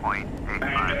 And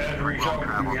as a result,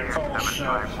 we get a false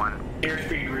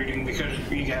airspeed reading because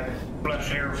you got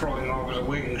less air flowing over the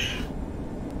wings.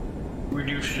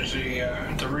 Reduces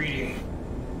the reading.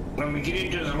 When we get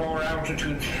into the lower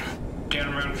altitudes,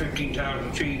 down around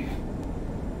 15,000 feet,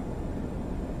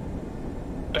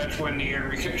 that's when the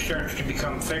air starts to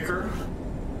become thicker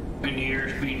and the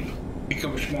airspeed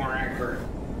becomes more accurate.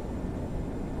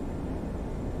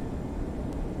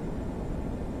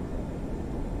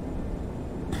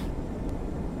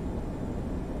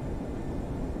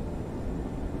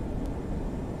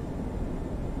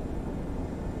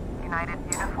 United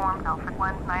Uniform Alpha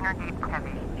 198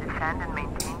 Heavy, descend and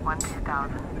maintain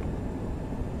 12,000.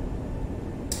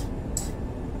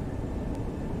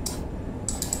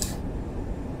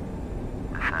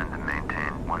 Descend and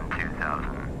maintain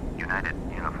 12,000. United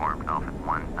Uniform Alpha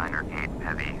 198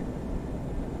 Heavy.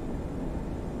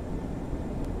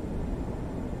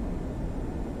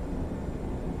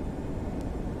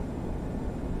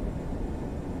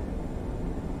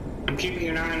 I'm keeping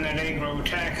an eye on that angle of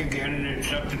attack again, and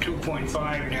it's up to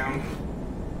 2.5 now.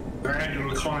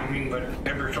 Gradually climbing, but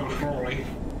ever so slowly.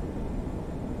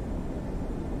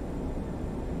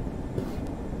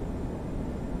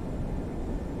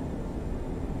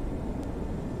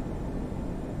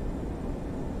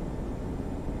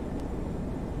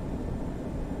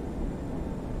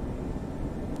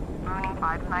 Mooning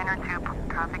 592,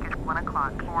 traffic is 1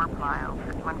 o'clock, 4 miles,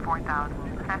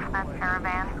 14,000. Cessna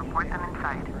Caravan, report them in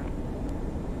sight.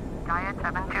 Gaia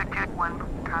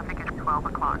 7221, traffic is 12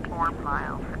 o'clock, 4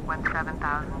 miles,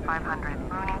 17,500.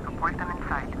 Mooning, report them in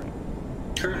sight.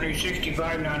 Currently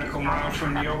 65 nautical miles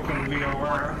from the Oakland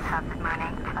VOR. Have the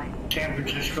mooning in sight. San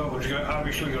Francisco is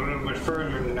obviously a little bit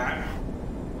further than that.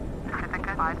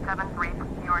 Pacifica 573,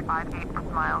 you're 58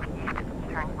 miles east.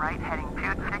 Turn right heading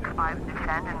 265,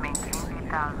 descend and maintain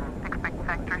 8,000. Expect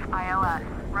vectors ILS.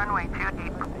 Runway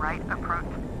 28, right approach.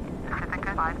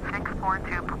 Pacifica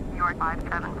 5642, you're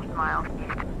 57 miles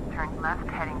east. Turn left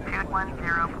heading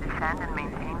 210, descend and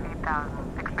maintain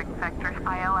 8,000. Expect vectors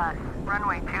ILS.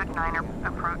 Runway 29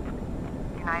 approach.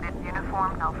 United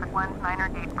Uniform Alpha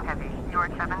 198 Heavy, you're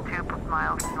 72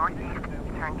 miles northeast.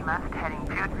 Turn left heading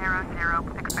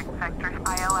 200, expect vectors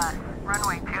ILS.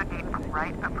 Runway 28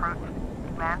 right approach.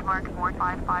 Landmark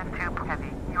 4552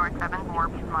 Heavy, you're 74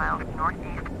 miles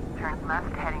northeast. Turn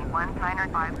left heading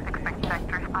 195, expect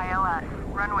vectors ILS.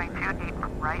 Runway 28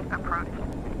 right approach.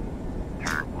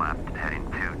 Turn left heading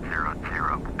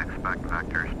 200, expect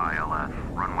vectors ILS.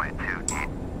 Runway 28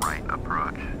 right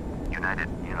approach. United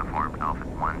Uniform Alpha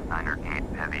 198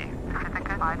 Heavy.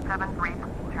 Pacifica 573,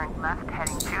 turn left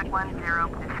heading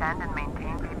 210, descend and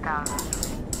maintain 8,000.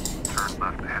 Turn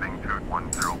left heading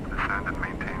 210, descend and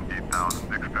maintain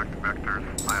 8,000. Expect vectors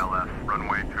ILS.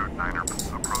 Runway 29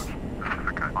 approach.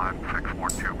 Pacifica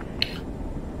 5642.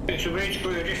 Okay, so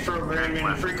basically I just programmed in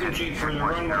the frequency for the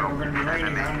runway we're going to be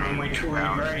landing on, runway 28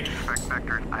 right. Expect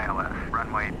vectors ILS.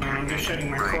 Runway 28 And I'm just setting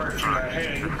my course to that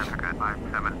heading. Pacifica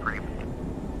 573.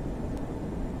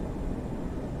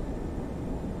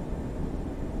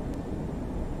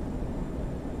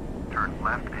 Turn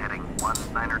left heading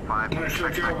 195. I'm going to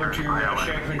switch over to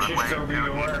San Francisco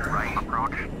VOR. Right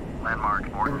approach. Landmark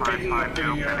We're picking up 4552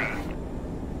 the Heavy.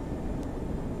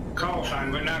 call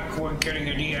sign, but not quite getting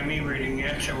a DME reading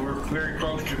yet, so we're very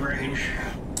close to range.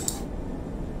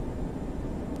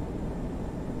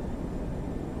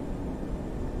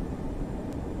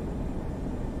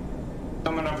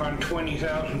 Coming up on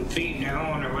 20,000 feet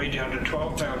now, on our way down to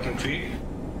 12,000 feet.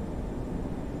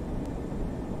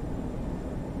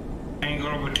 Angle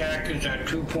of attack is at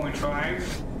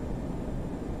 2.5.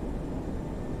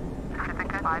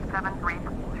 Pacifica 573,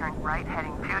 turn right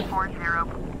heading 240.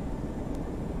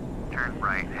 Turn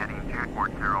right heading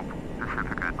 240.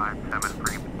 Pacifica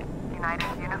 573.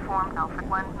 United Uniform Alpha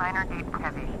 198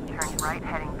 Heavy, turn right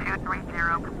heading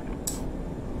 230.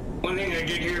 One thing I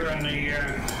did hear on the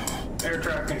air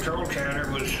traffic control chatter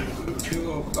was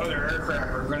two other aircraft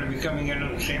are going to be coming in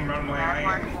on the same runway I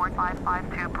Landmark am.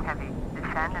 4552 Heavy,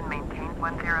 descend and maintain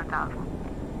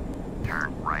 10,000.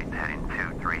 Turn right heading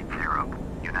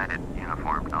 230. United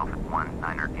Uniform Alpha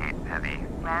 198 Heavy.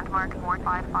 Landmark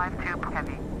 4552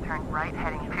 Heavy, turn right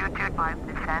heading 225,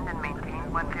 descend and maintain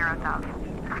 10,000.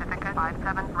 Pacifica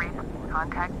 573,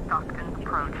 contact Stockton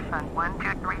approach, sun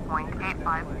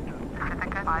 123.85.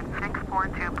 Pacifica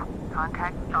 5642,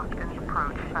 contact Stockton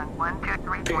approach, sun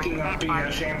Picking up the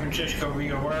 123.85. San Francisco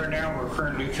VOR now. We're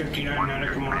currently 59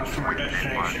 nautical miles from our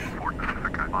destination.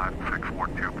 Pacifica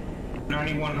 5642.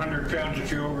 9,100 pounds of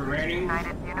fuel remaining.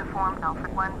 United Uniform Alpha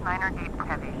 198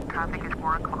 Heavy, traffic is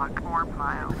 4 o'clock, 4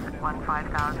 miles,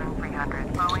 15,300.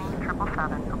 Boeing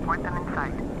 777, report them in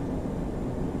sight.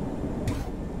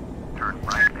 Turn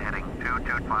right heading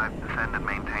 225, descend and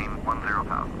maintain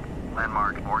 10,000.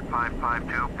 Landmark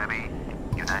 4552 Heavy.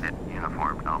 United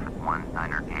Uniform Alpha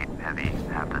 198 Heavy.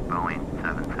 Have the Boeing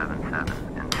 777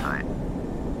 in sight.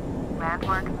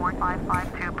 Landmark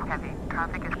 4552 Heavy,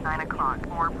 traffic is 9 o'clock,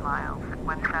 4 miles,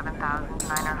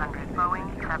 17,900. Boeing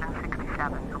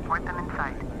 767, report them in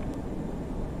sight.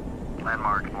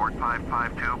 Landmark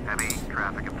 4552 Heavy.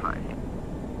 Traffic in sight.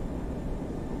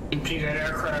 You can see that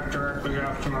aircraft directly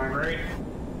off to my right.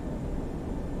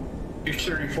 It's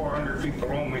 3,400 feet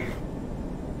below me.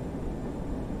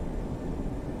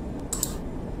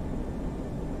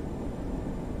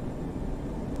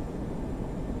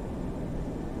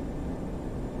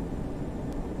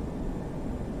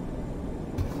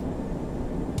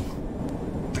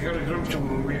 I got a glimpse of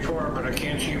them before, but I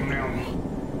can't see them now.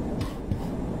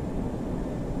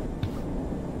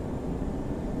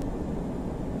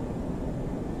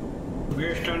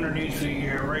 Just underneath the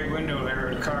right window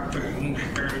there, the cockpit, you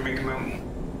can barely make him out.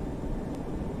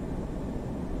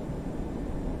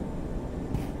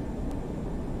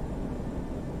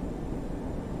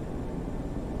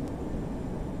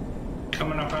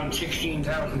 Coming up on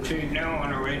 16,000 feet now,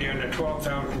 on our way down to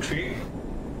 12,000 feet.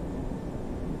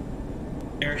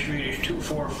 Airspeed is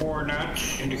 244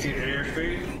 knots, indicated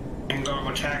airspeed. Angle of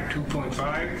attack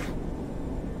 2.5.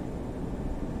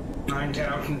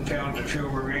 9,000 pounds of fuel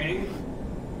remaining.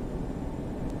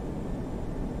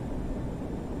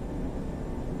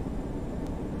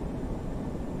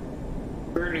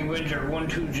 Currently winds are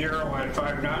 120 at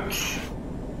 5 knots.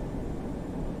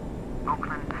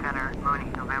 Oakland Center, Mooney,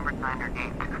 November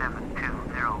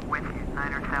 98720, with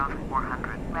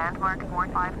 9,400. Landmark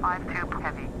 4552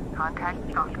 heavy. Contact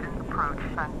Stockton approach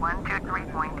sun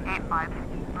 123.85.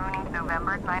 Mooney,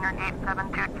 November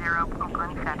 98720,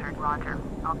 Oakland Center, roger.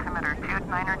 Altimeter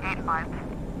 2985.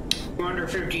 We're under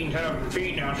 15,000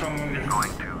 feet now, so I'm going to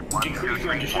decrease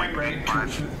my descent rate to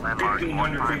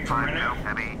 1,500 feet per minute.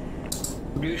 Heavy.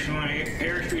 Reduce my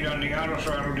airspeed on the auto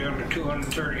throttle down to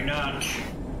 230 knots.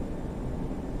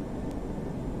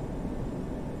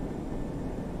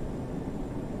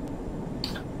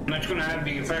 And that's going to have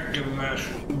the effect of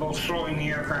both slowing the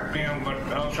aircraft down, but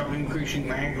also increasing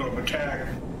my angle of attack.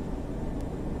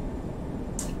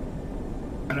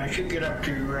 And I should get up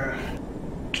to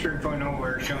 3.0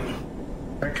 very soon.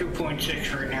 At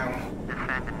 2.6 right now.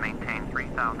 Descend and maintain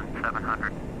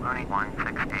 3,700. Mooney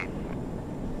 168.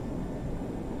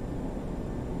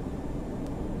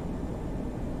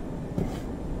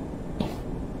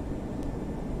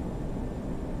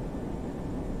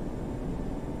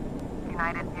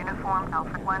 United Uniform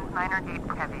Alpha 1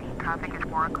 908 heavy. Traffic is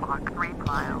 4 o'clock, 3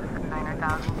 miles,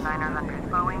 9,900.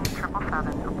 Boeing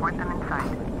 777, report them in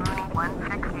sight. Mooney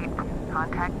 168.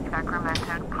 Contact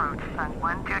Sacramento approach sun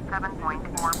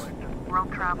 127.4.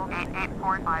 World travel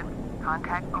 8845.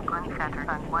 Contact Oakland Center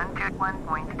sun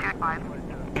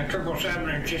 121.25. The 777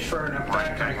 is just far enough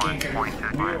back that I can't get a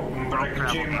view of them, but I can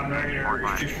see them on radar.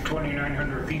 It's just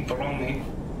 2,900 feet below me.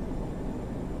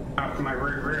 Out to my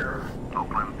right rear.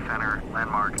 Oakland Center,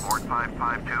 landmark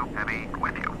 4552, heavy,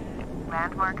 with you.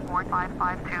 Landmark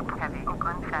 4552 heavy.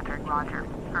 Oakland Center, roger.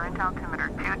 Current altimeter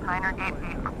 2908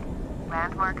 feet.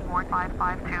 Landmark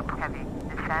 4552 heavy.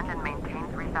 Descend and maintain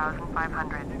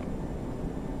 3,500.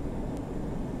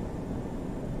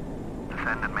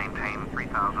 Descend and maintain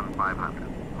 3,500.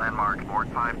 Landmark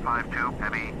 4552,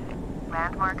 heavy.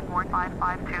 Landmark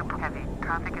 4552 heavy.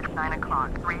 Traffic is 9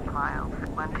 o'clock, 3 miles,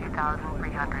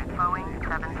 12,300. Boeing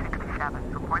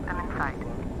 767, report them in sight.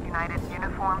 United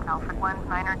Uniform Alpha 1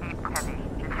 908 heavy.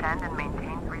 Descend and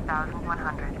maintain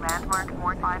 3,100. Landmark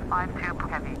 4552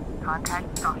 heavy.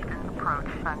 Contact Stockton approach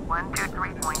sun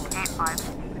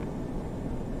 123.85.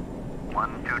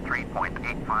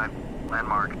 123.85.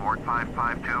 Landmark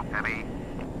 4552, heavy.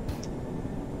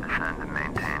 Descend and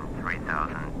maintain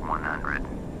 3,100.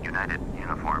 United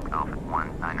Uniform Alpha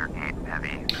 1 908,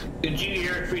 heavy. The GD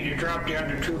airspeed has dropped down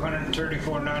to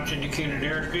 234 knots indicated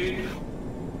airspeed.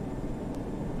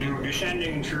 And we're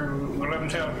descending through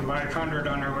 11,500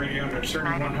 on our way down to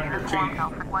 3,100 feet.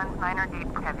 Alpha 1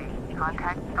 908 heavy.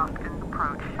 Contact Stockton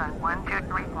approach sun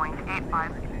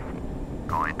 123.85.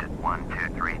 Going to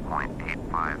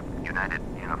 123.85. United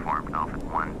Uniform Alpha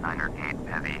 1 908,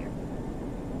 heavy.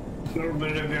 A little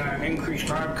bit of increased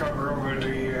cloud cover over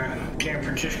the San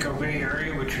Francisco Bay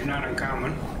Area, which is not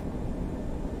uncommon.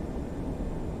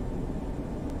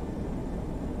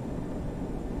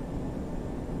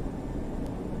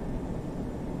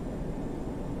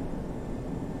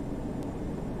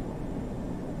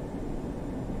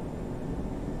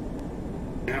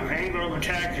 Now, angle of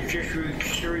attack is just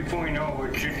reached 3.0,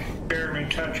 it's just barely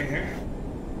touching it.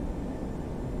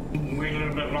 Wait a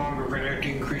little bit longer for that to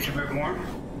increase a bit more.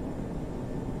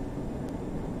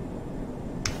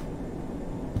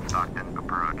 Stockton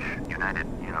approach. United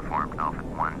Uniform Alpha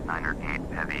 1 908,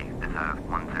 heavy. Is out of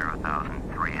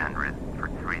 10,300 for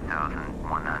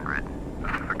 3,100.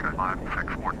 Pacifica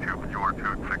 5642, you are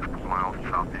 2.6 miles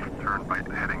southeast, turn right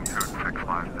heading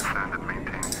 265, descend and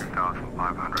maintain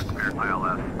 2,500. Clear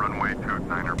ILS, runway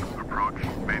 29er, approach,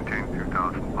 maintain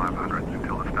 2,500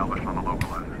 until established on the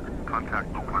localizer. Contact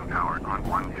Oakland Tower on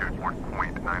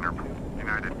 124.9er.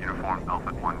 United Uniform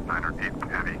Alpha 1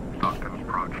 908, heavy. Stockton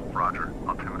approach, roger.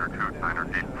 Altimeter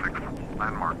 2986,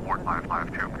 landmark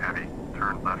 4552, heavy.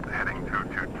 Turn left heading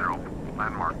 220,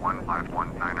 landmark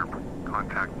 1519er.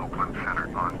 Contact Oakland Center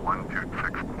on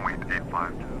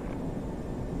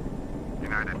 126.85.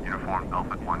 United Uniform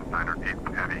Alpha 1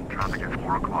 908, heavy. Traffic is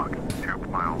 4 o'clock, 2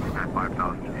 miles at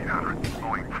 5,800.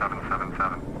 Boeing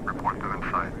 777, report. Report to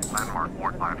inside. Landmark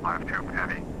 4552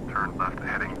 heavy. Turn left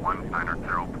heading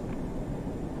 190.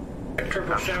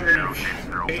 777 is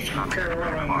basically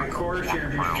paralleling my course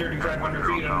here, just 3,500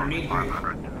 feet underneath me.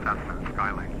 Cessna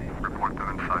Skylink. Report to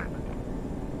inside.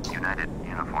 United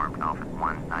Uniform Alpha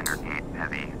 198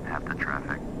 heavy. Have the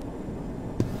traffic.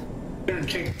 Gonna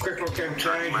take a quick look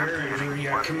outside here as we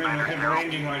come in and head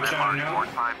landing lights on now.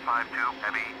 4552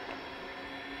 heavy.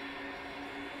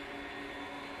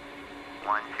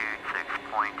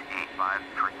 126.85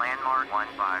 for landmark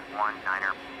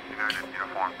 1519er. United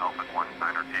Uniform Alpha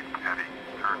 198 heavy.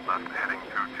 Turn left heading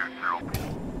 220.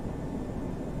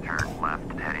 Turn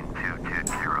left heading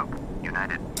 220.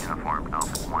 United Uniform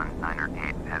Alpha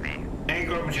 198 heavy.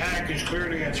 Angle of attack is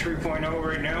clearly at 3.0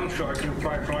 right now, so I can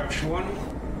apply flaps 1.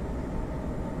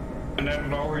 And that'll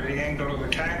lower the angle of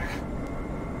attack.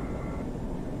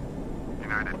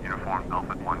 United Uniform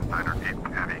Alpha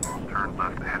 198 heavy. Turn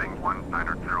left heading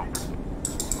 190.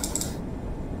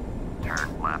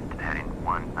 Turn left heading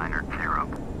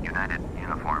 190. United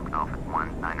Uniform Alpha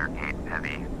 198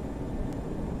 heavy.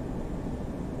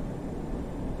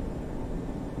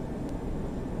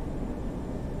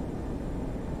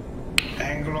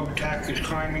 Angle of attack is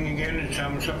climbing again. It's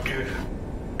almost up to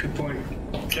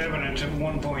 2.7. It's at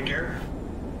 1 point there.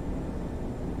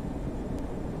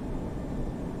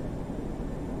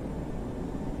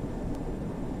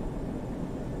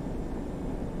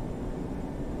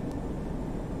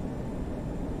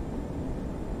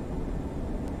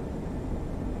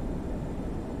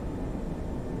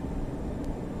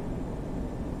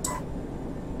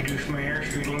 Reduce my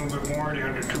airspeed a little bit more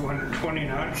down to 220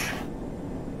 knots.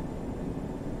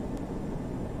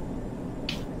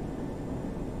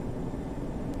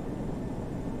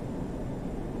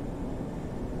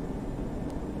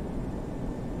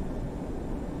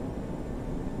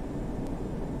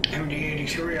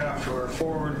 MD-83 off to our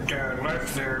forward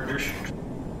left there, just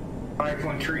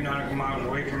 5.3 nautical miles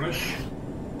away from us.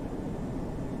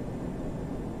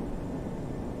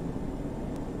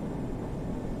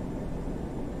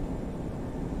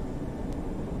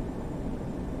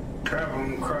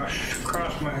 Traveling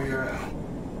across my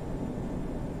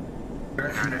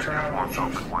direction of travel.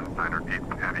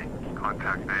 198 heavy.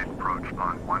 Contact base approach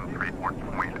on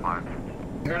 134.5.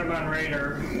 Got him on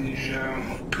radar. He's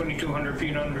 2,200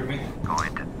 feet under me.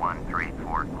 Going to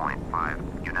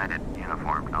 134.5. United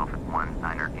Uniform Alpha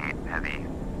 198 heavy.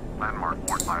 Landmark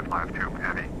 4552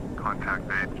 heavy. Contact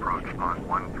base approach on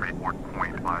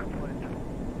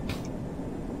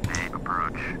 134.5. Bay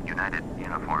approach. United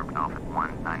Uniform Alpha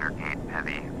 198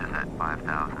 heavy is at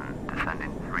 5,000,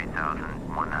 descending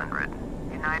 3,100.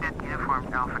 United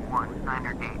Uniform Alpha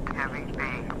 198 heavy.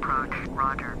 Bay approach.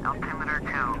 Roger. Altimeter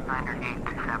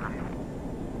 2987.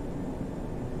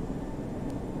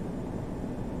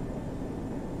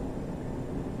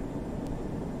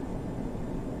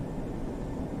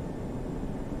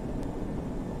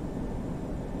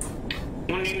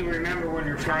 One thing to remember when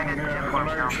you're flying a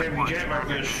large heavy jet like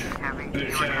this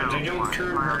is they don't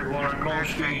turn very well at low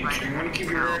speeds. You want to keep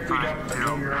your airspeed up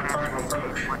until you're on final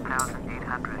approach.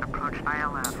 1800. Approach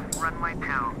ILS. Runway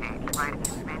 28. Right.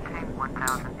 Maintain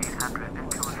 1800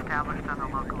 until established on the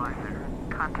localizer.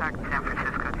 Contact San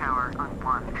Francisco Tower on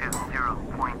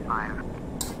 120.5.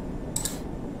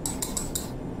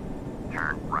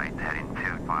 Turn right heading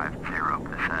 250.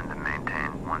 Descend and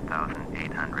maintain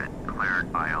 1,800. Cleared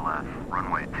ILS.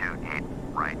 Runway 28.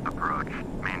 Right approach.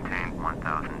 Maintain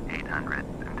 1,800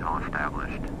 until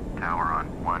established. Tower on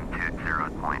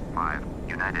 120.5.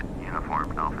 United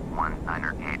Uniform Alpha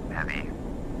 198 heavy.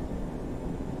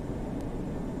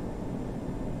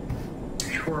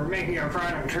 We're making our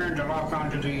final turn to lock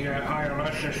onto the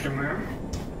ILS system here.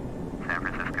 San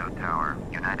Francisco Tower.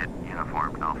 United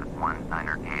Uniform Alpha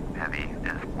 198 heavy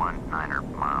is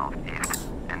 19 miles east.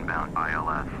 Inbound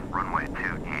ILS. Runway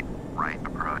 28. Right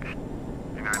approach.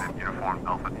 United Uniform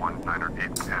Alpha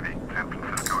 198 heavy. San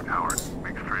Francisco Tower.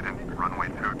 Make straight in. Runway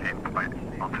 28 flight.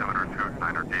 Altimeter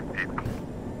 298 feet.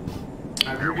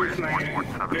 I've reduced my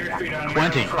airspeed on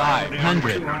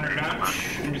 2,500. 200 knots,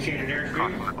 indicated airspeed.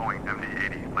 Crossing the Boeing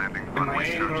MD-80 landing. And my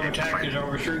angle of attack is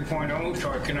over 3.0,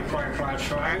 so I can apply flaps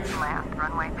 5. Left.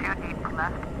 Runway 28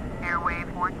 left. Airway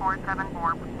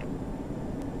 4474.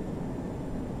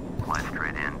 Fly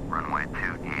straight in. Runway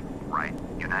 28 right.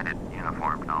 United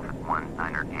Uniform Alpha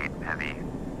 198 heavy.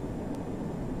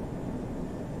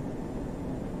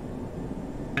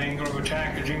 Angle of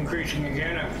attack is increasing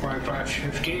again at flaps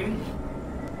 15.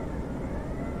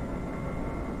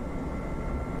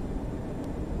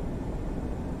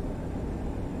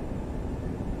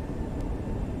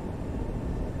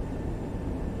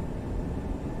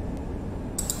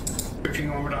 Switching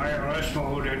over to test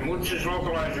mode, and once this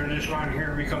localizer in this line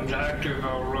here becomes active,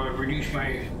 I'll reduce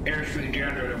my airspeed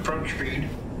down to approach speed,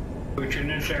 which in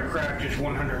this aircraft is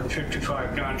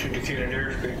 155 knots indicated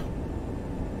airspeed.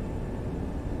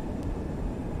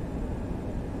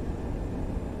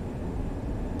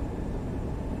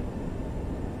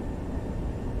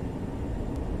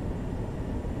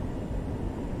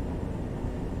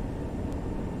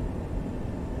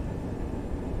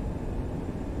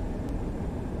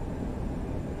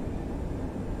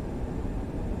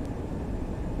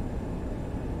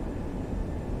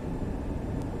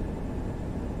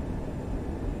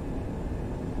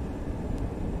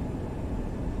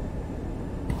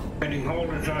 Heading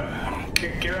hold is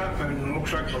kicked up, and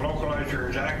looks like the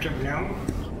localizer is active now.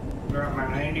 Drop my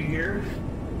landing gear.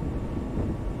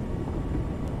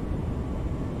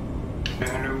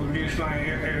 And I'll reduce my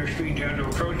airspeed down to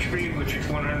approach speed, which is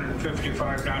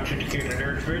 155 knots indicated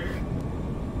airspeed.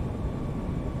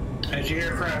 As the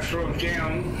aircraft slows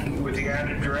down, with the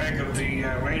added drag of the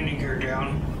landing gear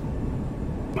down,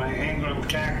 my angle of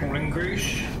attack will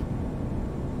increase.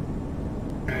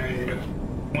 And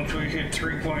once we hit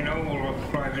 3.0, we'll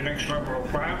apply the next level of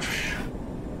flaps.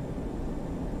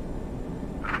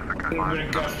 A little bit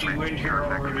of gusty wind here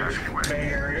over this bay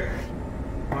area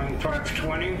on flaps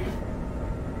 20.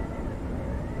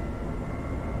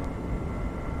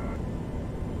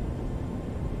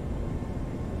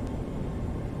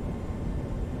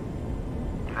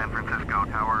 San Francisco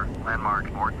Tower, landmark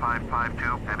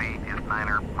 4552, heavy is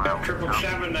 9er.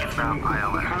 F777, that's from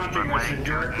haunting us and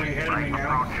directly ahead of me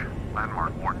now.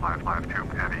 Landmark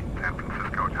 4552, heavy, San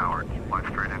Francisco Tower, fly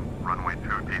straight in, runway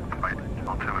 28, flight,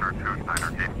 altimeter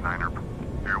 29er, 89er,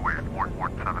 airway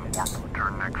 4474,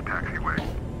 turn next taxiway.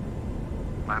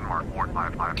 Landmark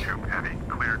 4552, heavy,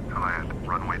 cleared to land,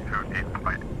 runway 28,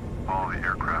 flight, follow the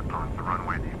aircraft on the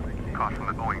runway. Caution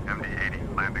the Boeing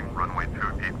MD-80, landing runway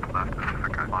 28, left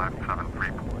Pacifica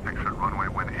 573, exit runway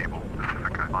when able,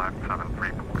 Pacifica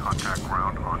 573, contact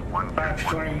ground on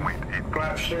 121.8.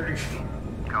 Flaps 30.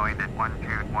 Going at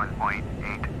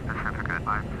 121.8, Pacifica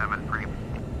 573.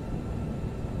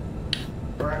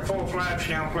 We're at full flaps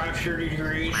now, flaps 30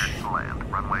 degrees. Cleared to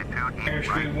land, runway 28,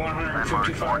 Airspeed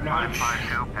 155 knots.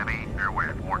 4552, heavy, airway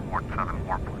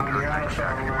 4474. On the outer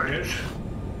throttle, that is.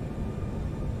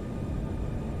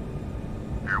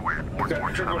 Airway I've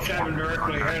got 777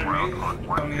 directly ahead of me,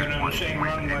 coming in on the same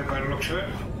runway by the looks of it.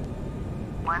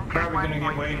 Probably going to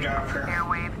get waved off here.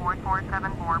 Airway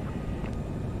 4474.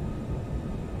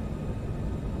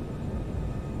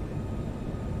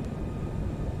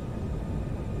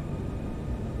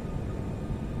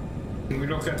 When we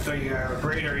look at the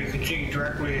radar, you can see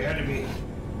directly ahead of me.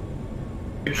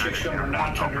 There's 600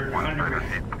 knots under me.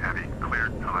 Heavy,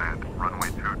 cleared to land, runway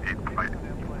 28, flight,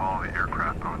 follow the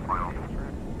aircraft on final.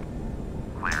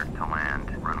 Cleared to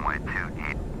land, runway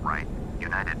 28, right,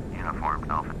 United Uniform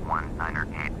Alpha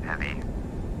 198, heavy.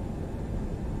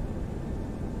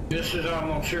 This is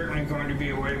almost certainly going to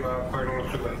be a wave off by the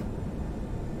looks of it.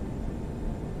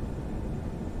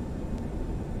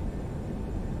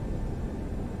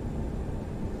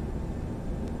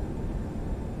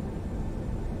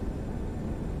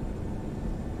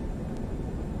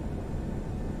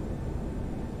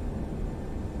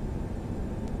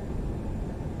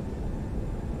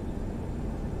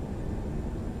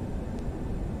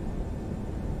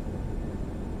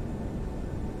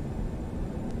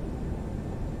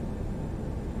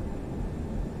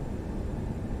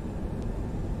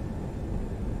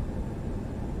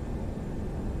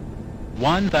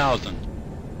 $1,000.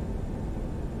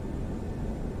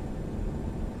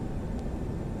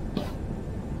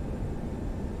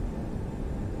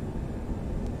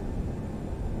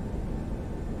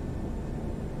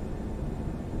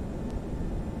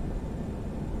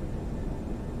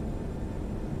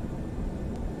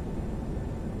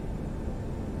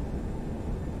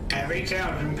 I have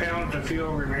 8,000 pounds of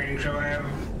fuel remaining, so I have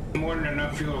more than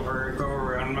enough fuel for a go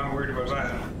around. I'm not worried about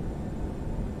that.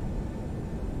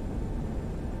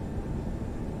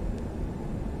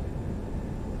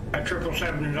 That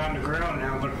 777 is on the ground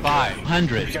now, but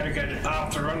 500. he's got to get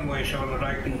off the runway so that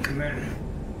I can come in.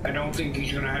 I don't think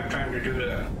he's going to have time to do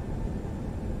that.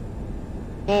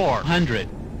 400.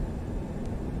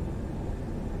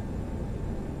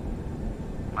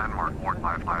 Landmark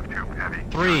 4552, heavy.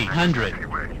 300.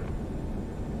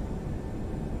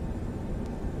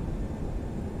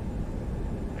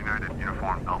 United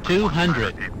Uniform Alpha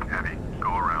 200. Heavy,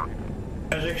 go around.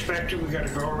 As expected, we got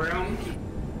to go around.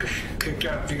 Kicked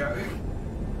out the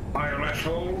ILS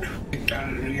hold, kicked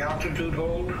down the altitude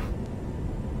hold.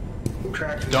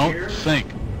 Retract the Don't gear. think.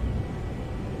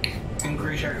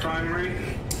 Increase our climb rate.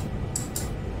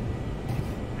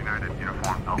 United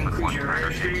Uniform Alpha Increase 1 your Niner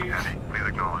 8 airspeed. Heavy. Please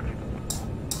acknowledge.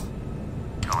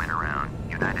 Going around.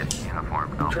 United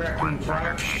Uniform Alpha Tracking 1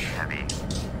 Niner 8 flaps. Heavy.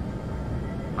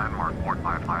 Landmark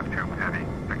 4552 Heavy.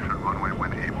 Exit runway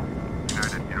when able.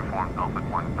 United Uniform Alpha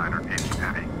 1 Niner 8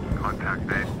 Heavy. Contact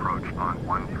base approach on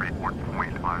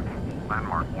 134.5.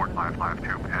 Landmark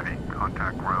 4552 Heavy.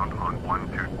 Contact ground on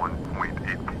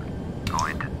 121.8.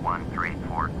 Going to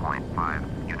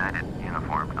 134.5. United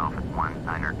Uniform Alpha 1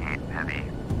 Niner 8 Heavy.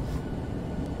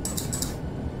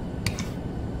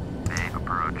 Bay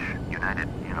approach. United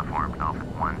Uniform Alpha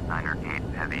 1 Niner 8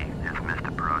 Heavy has missed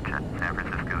approach at San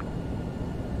Francisco.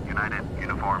 United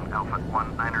Uniform Alpha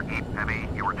 1 Niner 8 Heavy,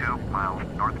 you are 2 miles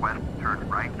northwest, turn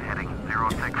right, heading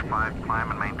 065, climb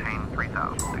and maintain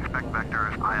 3000. Expect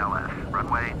vectors ILS,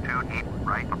 runway 28,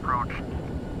 right approach.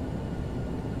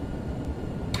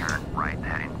 Turn right,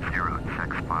 heading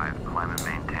 065, climb and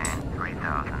maintain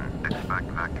 3000. Expect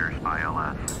vectors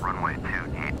ILS, runway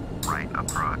 28, right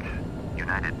approach.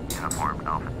 United Uniform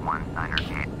Alpha 1 Niner 8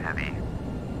 Heavy.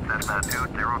 Cessna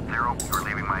 200, you're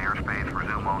leaving my airspace.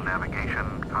 Resume low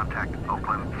navigation. Contact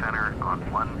Oakland Center on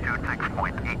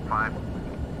 126.85.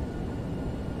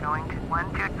 Going to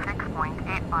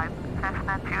 126.85,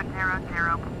 Cessna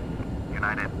 200.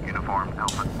 United Uniform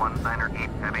Alpha 1 Niner 8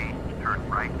 Heavy. Turn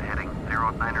right, heading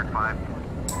 095.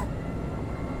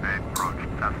 Bay approach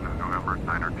Cessna November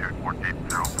Niner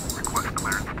 2480. Request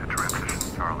clearance to transition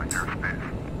Charlie airspace.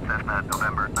 Cessna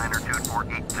November Niner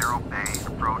 2480. Bay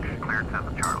approach cleared to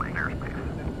the Charlie airspace.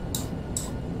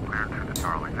 Cleared to the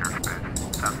Charlie airspace.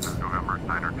 Cessna November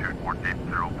Niner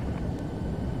 2480.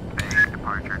 Bay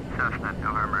departure Cessna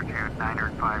November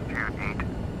 29528.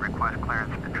 Request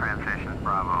clearance to transition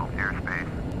Bravo airspace.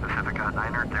 Pacifica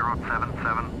Niner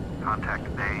 077. Contact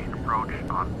Bay approach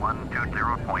on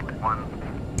 120.1.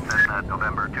 Cessna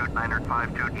November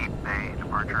 29528 Bay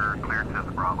departure cleared to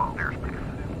the Bravo airspace.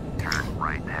 Turn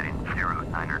right, heading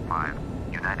 095.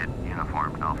 United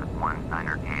Uniform Alpha 1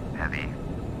 Niner 8 Heavy.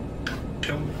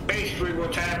 So basically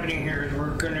what's happening here is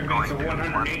we're going to make a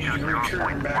 180-degree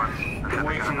turn back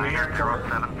away from the airport.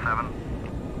 077.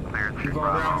 Cleared To to go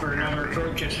Bravo. around for another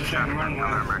approach at the same runway.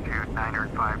 November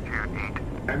 29528.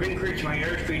 I've increased my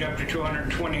airspeed up to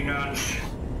 220 knots.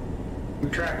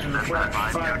 Retracted the flaps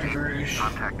 5 degrees.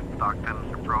 Contact Stockton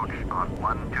approach on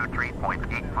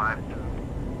 123.85.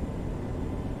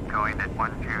 Going at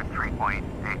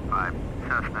 123.85,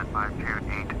 Cessna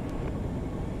 528.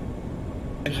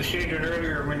 As I stated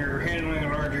earlier, when you're handling a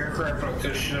large aircraft like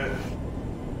this,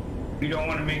 you don't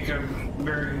want to make a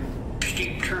very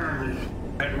steep turn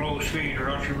at low speed or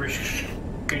else you risk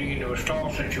getting into a stall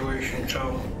situation.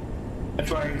 So that's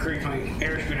why I increased my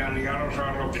airspeed on the auto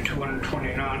throttle up to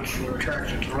 220 knots and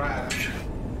retracted the flaps.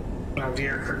 Allow the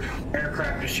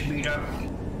aircraft to speed up.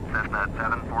 Cessna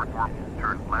 744,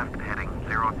 turn left heading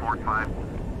 045.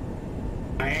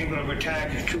 My angle of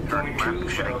attack is 2.2,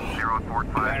 so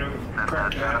I'm at a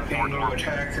prep angle of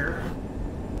attack here.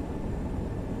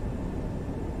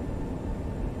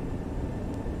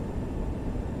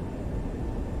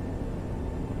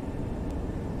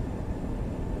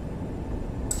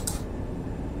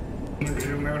 I'm going to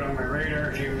zoom out on my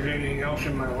radar, see if there's anything else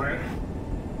in my way.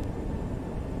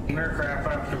 An aircraft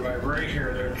off to my right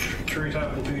here that's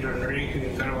 3,000 feet underneath me,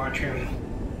 gotta watch him.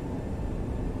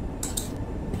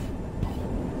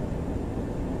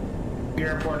 The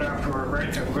airport off to our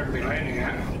right that I'm going to be landing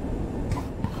at.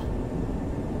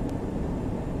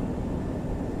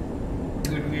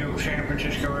 Good view of San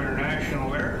Francisco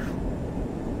International there.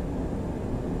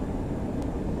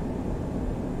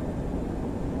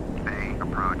 Bay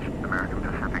approach, American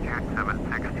Pacific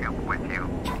 762 with you.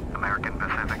 American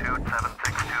Pacific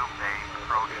 762, Bay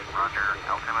approach, roger,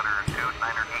 altimeter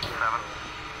 2987.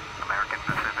 American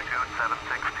Pacific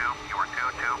 762, you are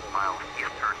 22 miles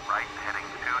eastern right, heading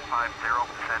 250,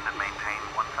 descend and maintain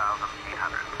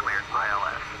 1,800. Cleared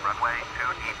ILS, runway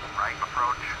 28, right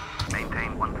approach,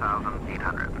 maintain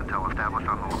 1,800 until established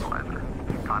on the localizer.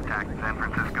 Contact San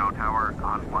Francisco Tower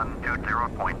on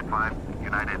 120.5,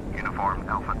 United Uniform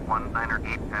Alpha 1 Niner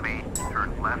 8 Heavy,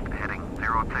 turn left heading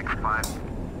 065.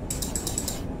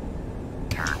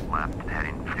 Turn left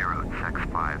heading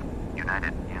 065,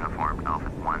 United Uniform Alpha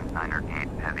 1 Niner 8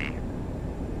 Heavy.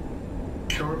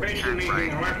 So we're basically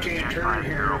making a left-hand turn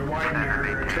here to widen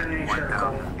our turning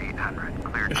circle. 800.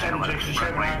 Cleared The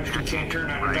 767 obviously can't turn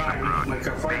on a dime like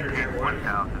a fighter jet would.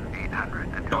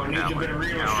 1,800. So it needs a bit of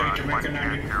real estate to make a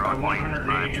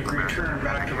 180-degree turn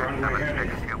back to runway heading.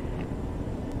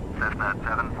 Cessna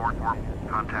 744,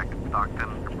 contact Stockton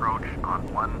approach on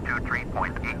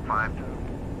 123.85.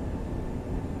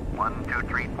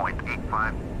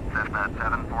 123.85, Cessna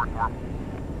 744.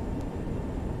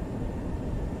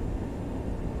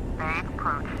 Bay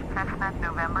approach. Cessna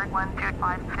November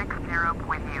 12560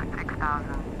 with you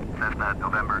 6000. Cessna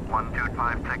November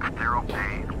 12560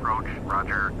 Bay approach.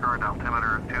 Roger. Current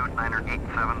altimeter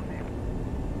 2987.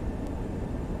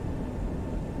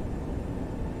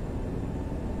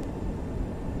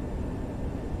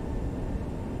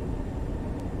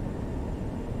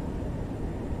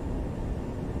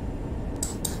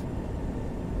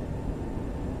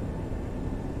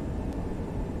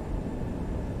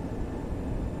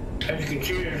 As you can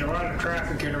see, there's a lot of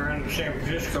traffic in around the San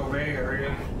Francisco Bay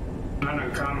Area. Not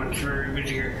uncommon, it's a very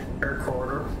busy air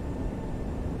corridor.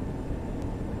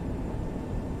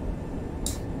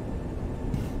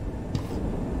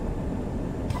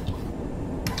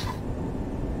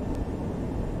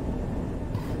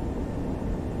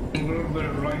 A little bit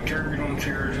of light turbulence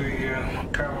here as we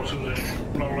travel through this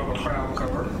low-level cloud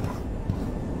cover.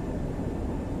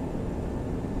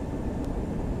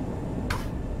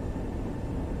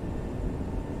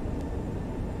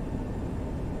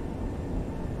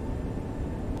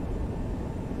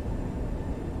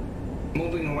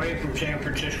 Moving away from San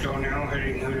Francisco now,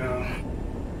 heading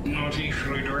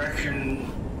northeasterly direction,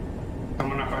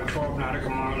 coming up on 12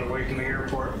 nautical miles away from the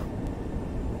airport.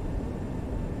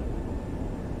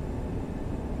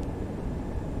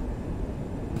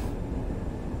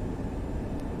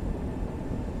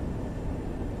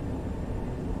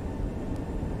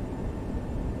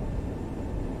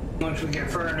 Once we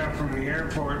get far enough from the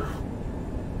airport,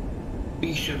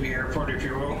 east of the airport if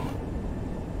you will,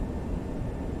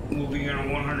 we'll be on a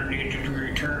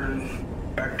 180-degree turn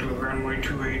back to the runway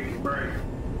 28 right.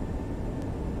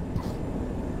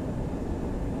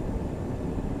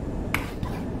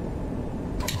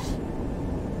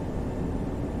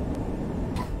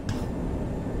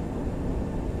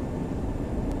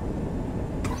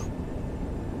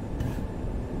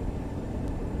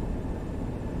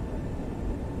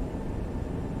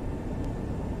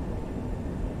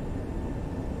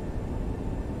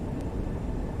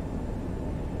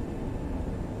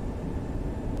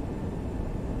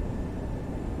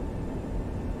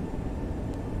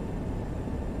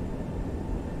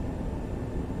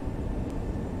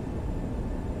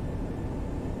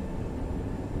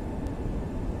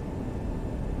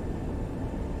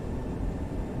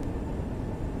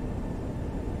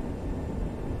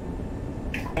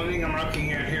 One thing I'm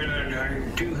looking at here that I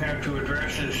do have to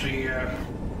address is the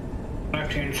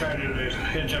left-hand side of the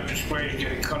heads-up display is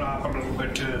getting cut off a little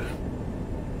bit.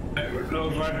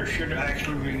 Those letters should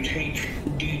actually read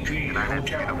HDG,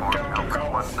 Hotel Delta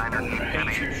Golf, and the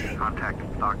H is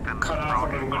cut off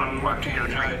a little bit on the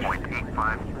left-hand side.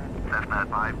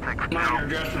 Minor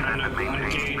adjustment on the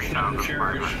gauge, nothing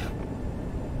serious.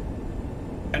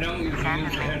 I don't usually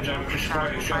use the heads-up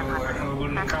display, so I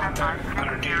wouldn't contact on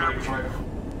a daylight flight.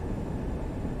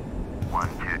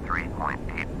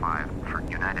 123.85 for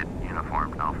United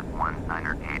Uniform Alpha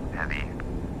 198 Heavy.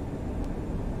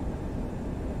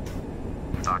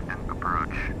 Stockton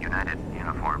approach. United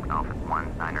Uniform Alpha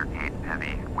 198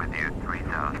 Heavy with you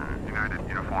 3000. United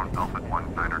Uniform Alpha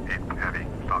 198 Heavy.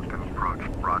 Stockton approach.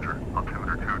 Roger.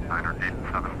 Altimeter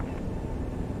 2987.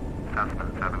 Cessna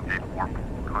 784.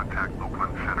 Contact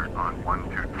Oakland Center on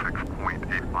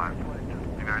 126.85.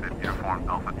 United Uniform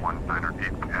Alpha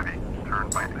 198 Heavy. Turn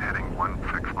right heading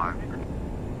 165.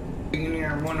 Beginning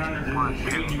our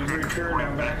 180-degree turn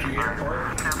now back to the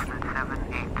airport. Cessna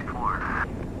 784.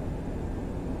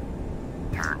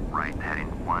 Turn right heading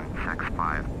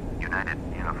 165. United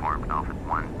Uniform Alpha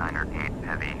 198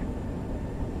 Heavy.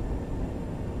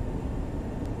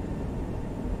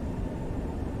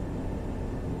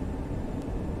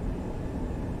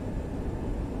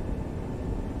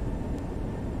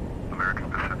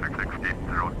 American Pacific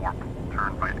 6804.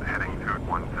 Turn right heading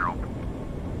 210.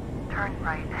 Turn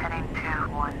right heading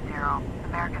 210.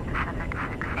 American Pacific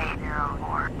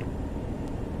 6804.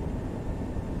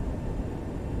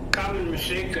 Common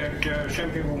mistake that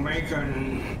some people make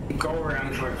on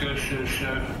go-arounds like this is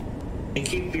they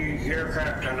keep the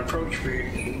aircraft on approach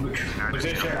speed, which with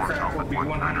this aircraft will be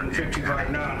 155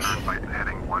 knots. Right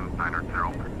heading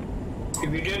 190.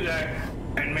 If you did that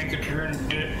and make a turn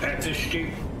at this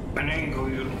steep an angle,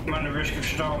 you run the risk of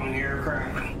stalling the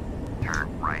aircraft.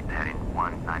 Turn right heading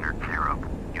 190.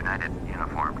 United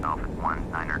Uniform Alpha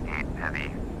 198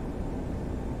 Heavy.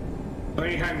 So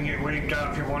anytime you get waved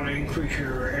off, you want to increase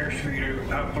your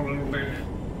airspeed up a little bit.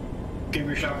 Give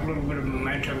yourself a little bit of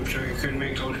momentum so you can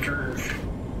make those turns.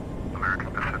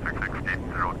 American Pacific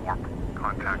 6804.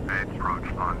 Contact base approach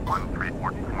on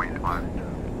 134.5.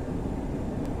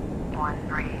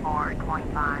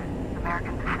 134.5.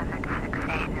 American Pacific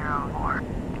 6804.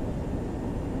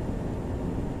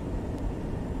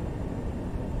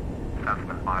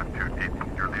 Cessna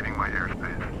 528, you're leaving my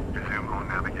airspace. Resume on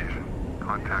navigation.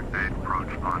 Contact Bay approach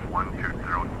on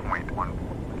 120.1.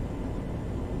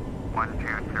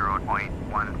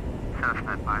 120.1,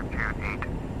 Cessna 528.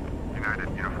 United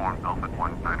Uniform Alpha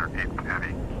 1 Niner 8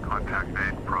 Heavy. Contact Bay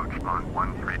approach on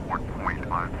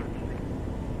 134.5.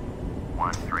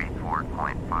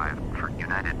 134.5 for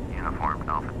United Uniform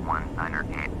Alpha 1 Niner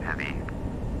 8 Heavy.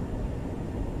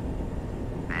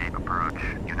 Bay approach,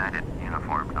 United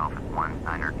Uniform Alpha 1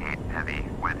 Niner 8 Heavy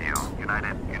with you.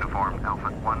 United Uniform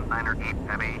Alpha 1 Niner 8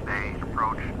 Heavy. Bay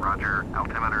approach, roger.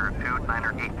 Altimeter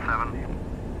 2987.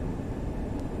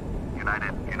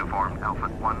 United Uniform Alpha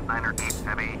 1 Niner 8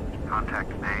 Heavy.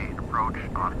 Contact Bay approach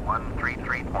on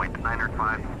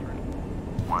 133.95.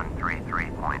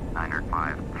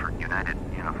 133.95 for United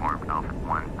Uniform Alpha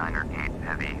 1 Niner 8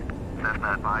 Heavy.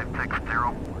 Cessna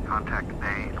 560. Contact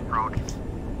Bay approach.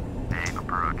 Bay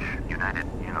approach, United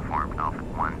Uniform Alpha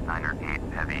 1 Niner 8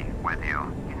 Heavy with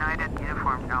you. United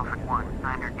Uniform Alpha 1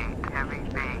 Niner 8 Heavy.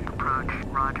 Bay approach,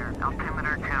 roger.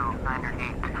 Altimeter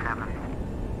 2987.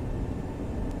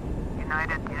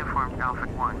 United Uniform Alpha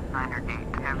 1 Niner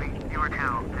 8 Heavy. You are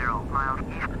 20 miles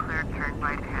east, cleared, turn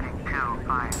right heading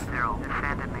 250.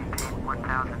 Descend and maintain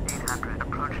 1,800.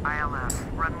 Approach ILS,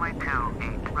 runway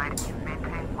 28 right,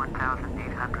 maintain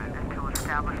 1,800 until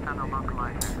established on a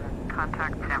localizer.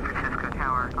 Contact San Francisco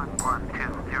Tower on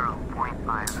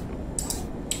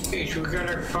 120.5. Okay, so we got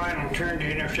our final turn to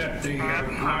intercept the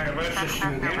ILS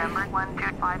system again. November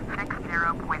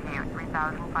 12560 with you,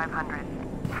 3,500.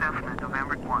 Cessna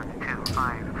November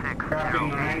 1256. Dropping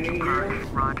landing gear.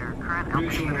 Roger. Current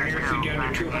Reducing the altimeter airspeed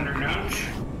down to 200 knots.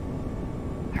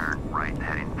 Turn right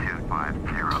heading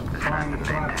 250. Flying the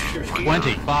flaps 15.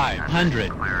 2,500.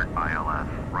 Cleared ILS.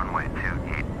 Runway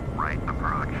 28 right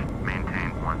approach.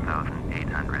 Maintain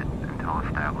 1,800 until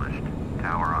established.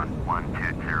 Tower on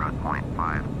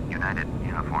 120.5. United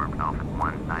Uniform Alpha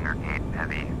 1 Niner 8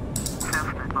 Heavy.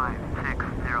 Cessna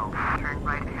 560. Turn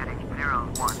right heading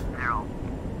 010.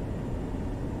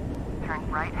 Turn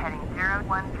right heading 010.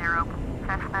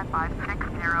 Cessna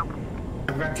 560.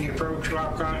 I've got the approach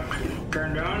lock on,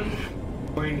 turned on.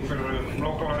 Waiting for the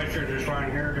localizer, this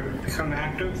line here, to become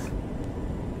active.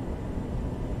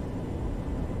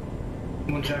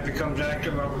 Once that becomes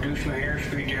active, I'll reduce my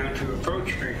airspeed down to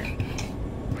approach speed.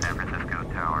 San Francisco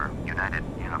Tower, United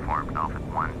Uniform Alpha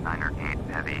 1 Niner 8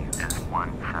 Heavy is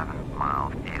 17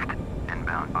 miles east.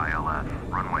 Inbound ILS,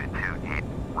 runway 28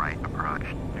 right approach.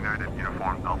 United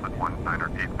Uniform Alpha 1 Niner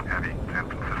 8 Heavy. San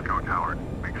Francisco Tower.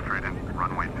 Make straight in.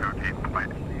 Runway 28 right.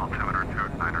 Altimeter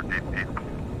 2988.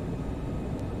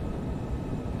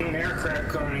 An aircraft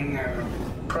going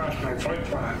across my flight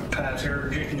path here,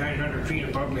 just 900 feet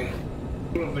above me.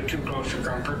 A little bit too close for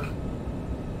comfort.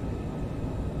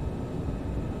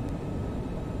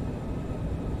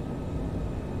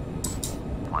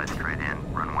 Fly straight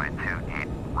in, runway 28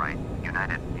 right.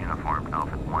 United Uniform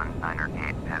Alpha 1 Niner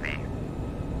 8 Heavy.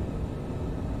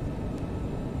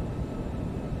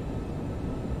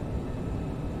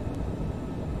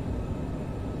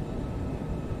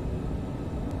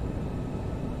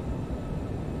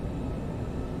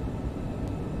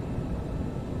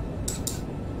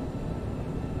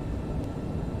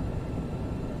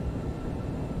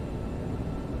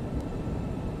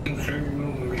 So you're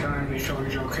moving behind me, so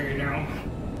he's okay now.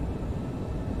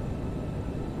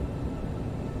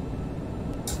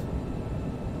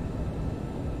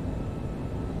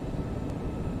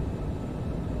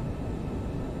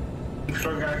 Looks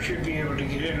like I should be able to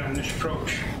get in on this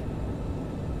approach.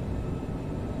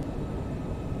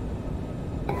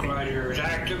 Localizer is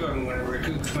active. I'm going to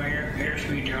reduce my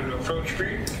airspeed down to approach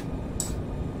speed.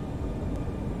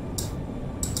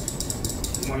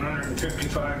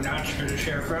 155 knots for this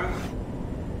aircraft.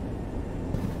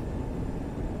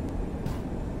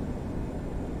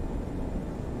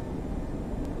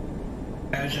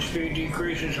 As the speed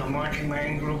decreases, I'm watching my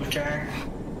angle of attack.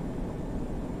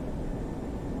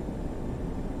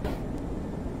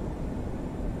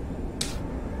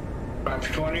 Flaps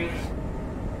 20.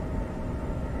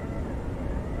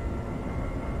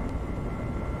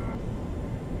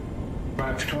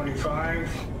 Flaps 25.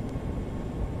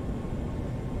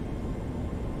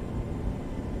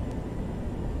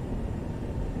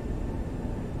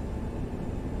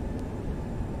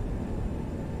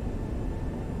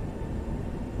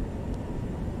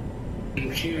 You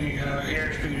can see the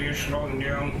airspeed is slowing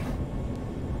down.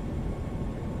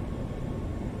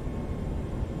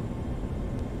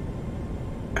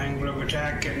 Angle of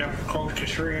attack getting up close to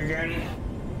 3 again.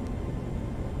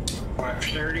 Flaps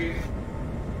 30.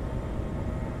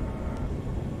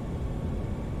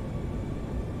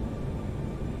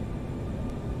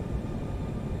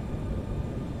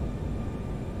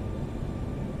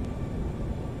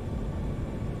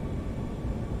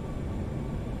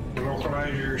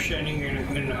 are sending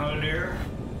in the HUD there.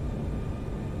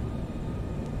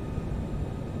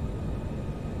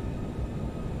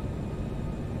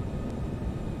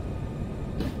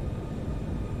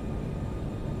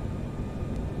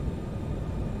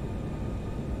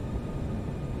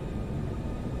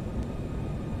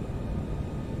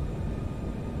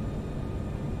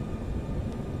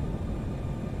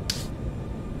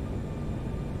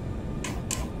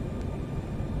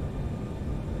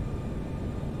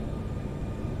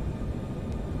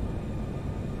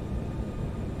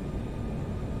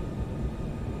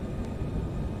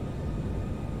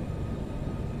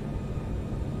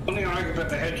 One thing I like about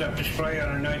the heads-up display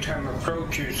on a nighttime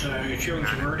approach is it shows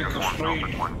the vertical speed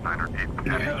in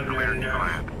the HUD,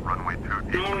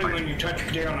 and normally when you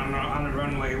touch down on the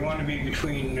runway, you want to be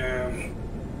between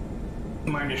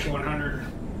minus 100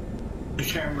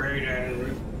 descent rate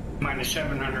and minus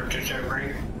 700 descent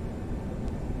rate.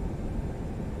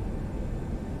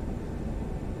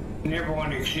 You never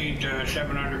want to exceed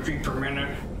 700 feet per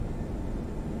minute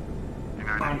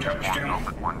on touchdown.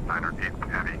 Alpha 198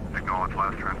 heavy. Acknowledge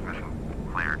last transmission.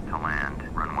 Cleared to land.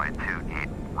 Runway 28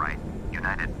 right.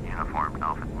 United Uniform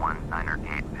Alpha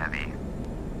 198 heavy.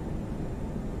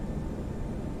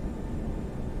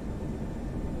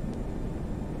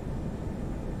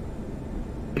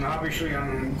 And obviously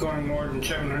I'm going more than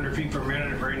 700 feet per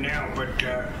minute right now, but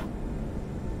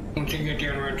once you get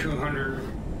down around 200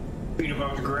 feet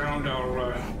above the ground,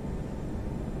 I'll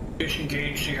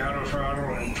disengage the auto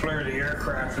throttle and flare the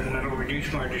aircraft, and that'll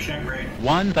reduce my descent rate.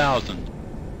 1,000.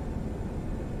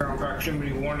 Ground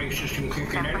proximity warning system kicking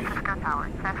San in. Francisco Tower,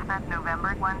 Cessna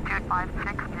November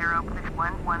 12560,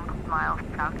 11 miles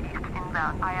southeast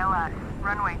inbound ILS,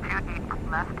 runway 28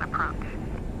 left approach.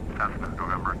 Cessna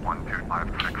November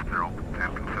 12560, San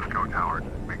Francisco Tower.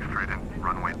 Make straight in.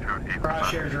 Runway 28 left.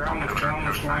 Crosshairs are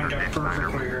almost lined up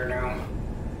perfectly here now.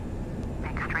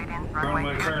 Make straight in,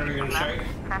 Runway clearly in sight.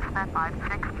 Cessna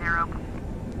 560.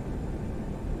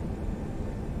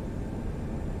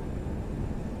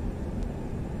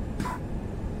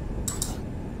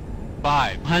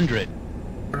 500.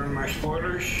 Burn my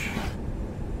spoilers.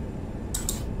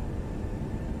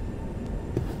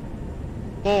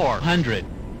 400.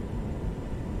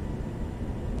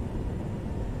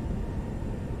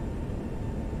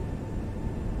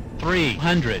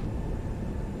 300.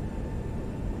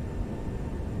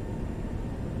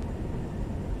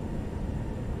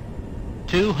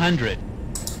 200.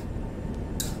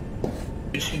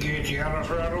 Disengage the auto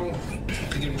throttle.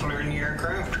 Begin flaring the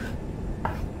aircraft.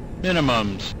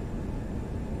 Minimums.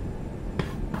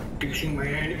 Reducing my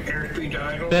airspeed to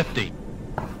idle. 50.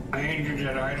 My engine's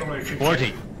at idle, I should 40.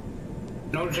 say.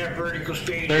 Notice that vertical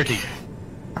speed. 30.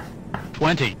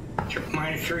 20.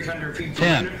 Minus 300 feet per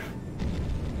 10. minute.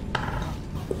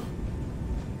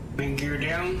 Main gear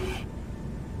down.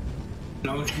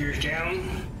 Nose gears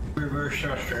down. Reverse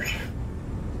thrusters.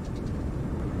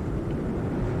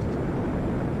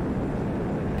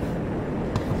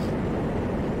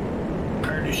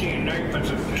 Hard to see at night, but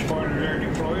the spoilers are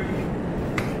deployed.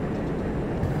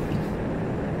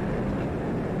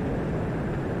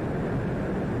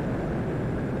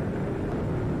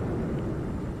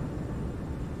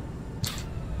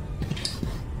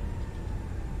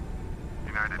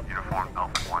 United Uniform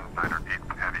Alpha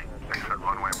 198 heavy. Exit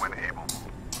runway when able.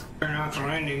 Turn off the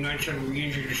landing lights so it'll be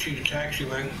easier to see the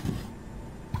taxiway.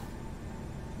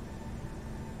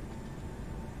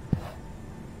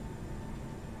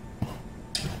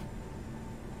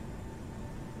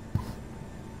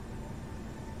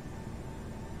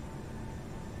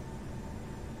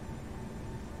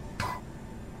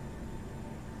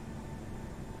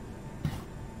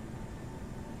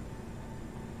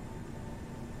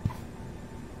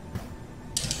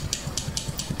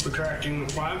 Retracting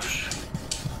the flaps.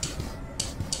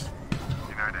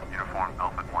 United Uniform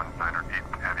Alpha 198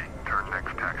 heavy. Turn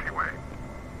next taxiway.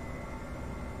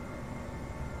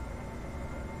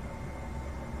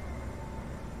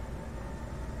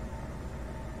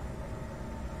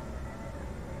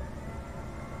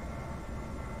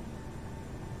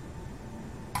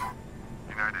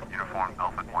 United Uniform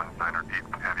Alpha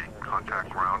 198 heavy. Contact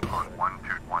ground on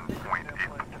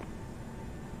 121.8.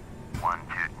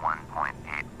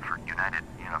 121.8 for United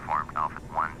Uniform Alpha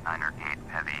 198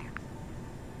 heavy.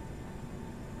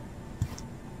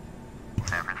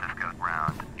 San Francisco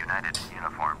ground. United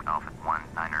Uniform Alpha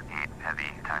 198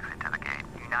 heavy. Taxi to the gate.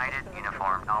 United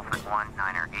Uniform Alpha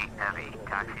 198 heavy.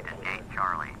 Taxi to gate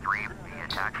Charlie 3 via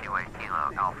taxiway Kilo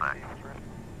Alpha.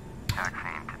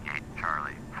 Taxiing to gate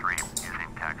Charlie 3 using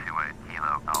taxiway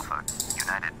Kilo Alpha.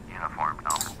 United Uniform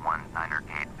Alpha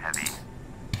 198 heavy.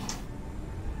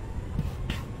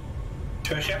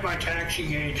 So I set my taxi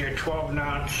gauge at 12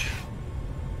 knots.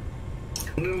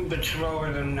 A little bit slower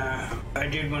than I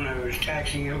did when I was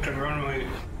taxiing out to the runway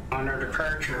on our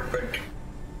departure, but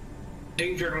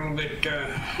things are a little bit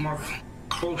more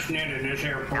close-knit in this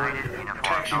airport.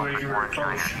 Taxiways are very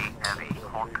close. Heavy,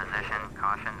 hold position,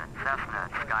 caution, Cessna,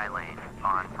 Skylane,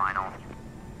 on final.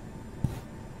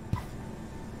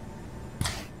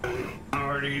 I'm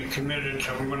already committed,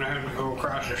 so I'm going to have to go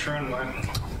across this runway.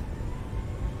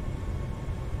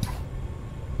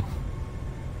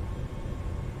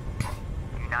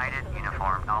 United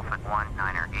Uniform Alpha 1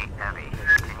 Niner 8 Heavy,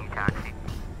 continue taxi.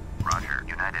 Roger,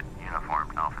 United Uniform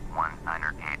Alpha 1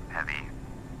 Niner 8 Heavy.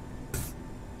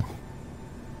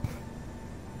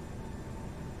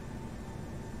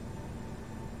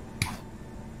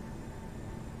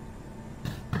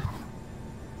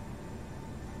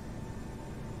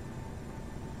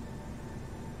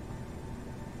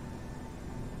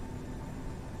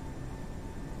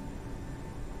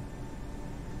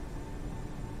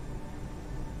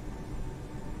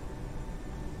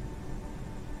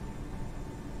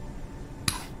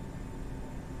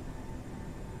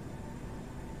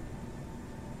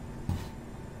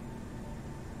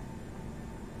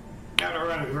 Now that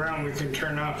we're on the ground, we can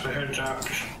turn off the heads-up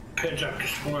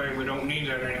display. We don't need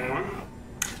that anymore.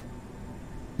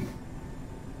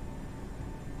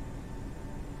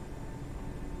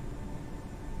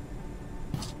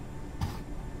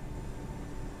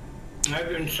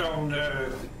 I've installed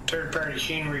third-party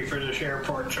scenery for this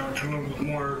airport, so it's a little bit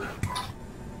more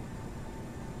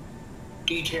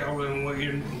detailed than what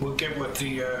you will get with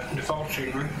the default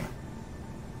scenery.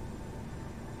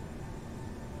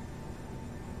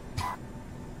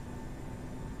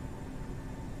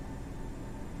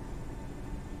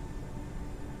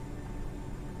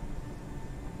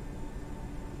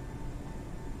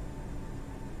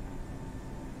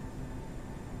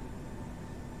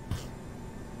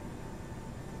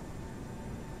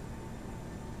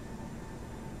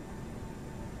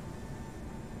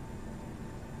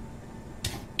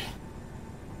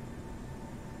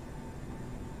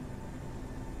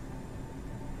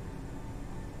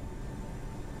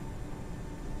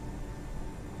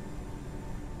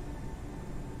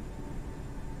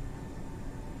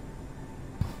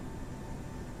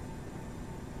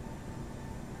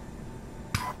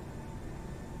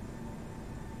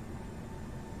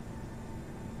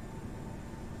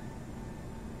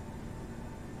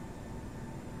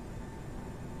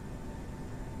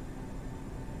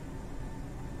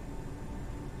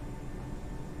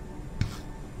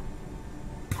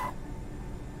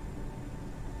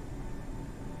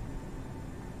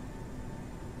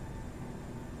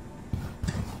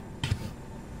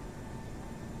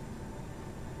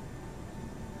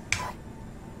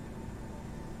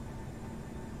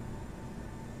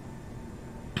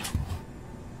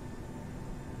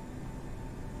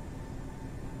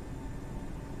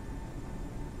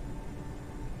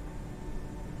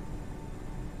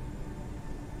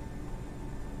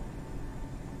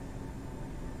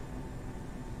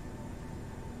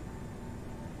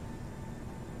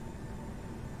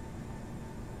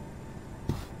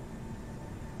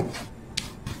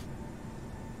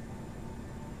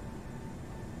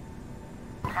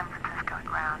 San Francisco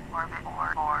ground, orbit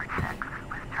 446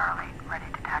 with Charlie, ready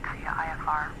to taxi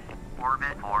IFR.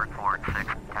 Orbit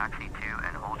 446, taxi to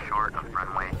and hold short of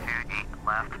runway 28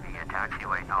 left via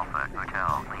taxiway Alpha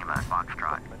Hotel Lima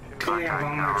Foxtrot. Okay,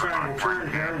 I'm going to try and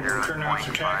return here. I'm going to turn off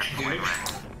the taxi gauge.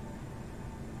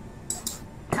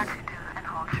 Taxi to and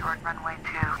hold short runway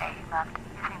 28 left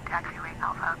using taxiway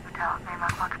Alpha Hotel Lima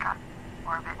Foxtrot.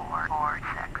 Orbit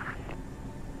 446.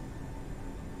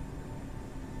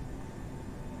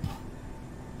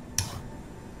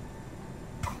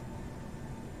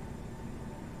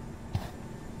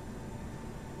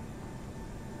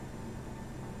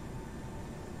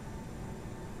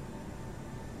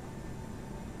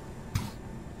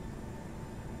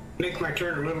 Make my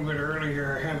turn a little bit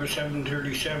earlier. I have a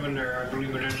 737 there, I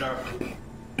believe it is up.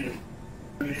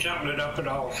 It's not lit up at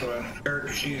all, so it's hard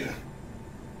to see it.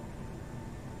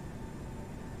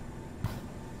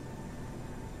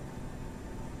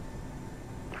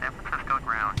 San Francisco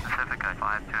ground, Pacifica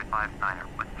 5259er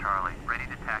with Charlie, ready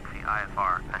to taxi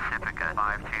IFR. Pacifica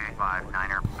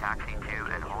 5259er, taxi to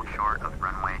and hold short of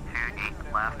runway 28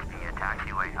 left via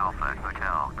taxiway Alpha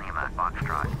Hotel Lima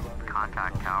Foxtrot.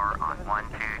 Contact tower on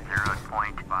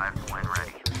 120.5 when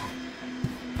ready.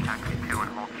 Taxi to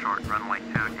and hold short runway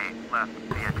 28 left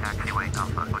via taxiway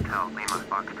Alpha Hotel Lima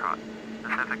Foxtrot.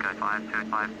 Pacifica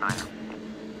 5259er.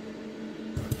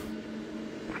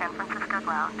 San Francisco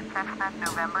ground. Cessna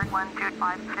November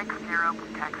 12560,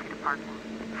 taxi to parking.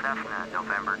 Cessna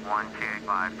November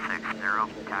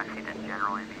 12560, taxi to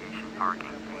general aviation parking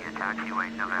via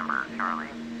taxiway November Charlie.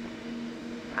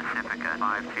 Pacifica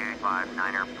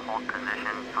 5259er, hold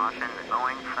position, caution,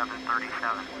 Boeing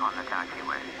 737 on the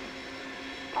taxiway.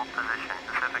 Hold position,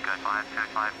 Pacifica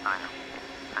 5259er.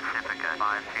 Pacifica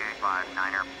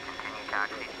 5259er, continue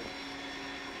taxi.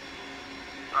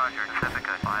 Roger,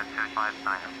 Pacifica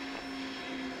 5259er.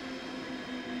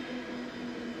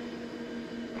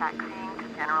 Taxiing to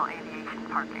general aviation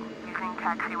parking using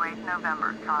taxiway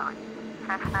November Charlie.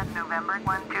 Cessna November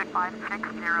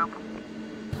 12560.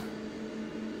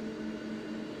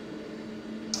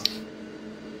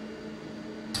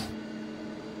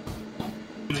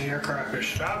 The aircraft is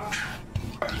stopped.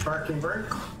 Parking brake.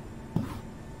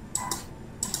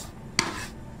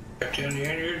 Get in the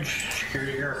engines, secure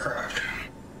the aircraft.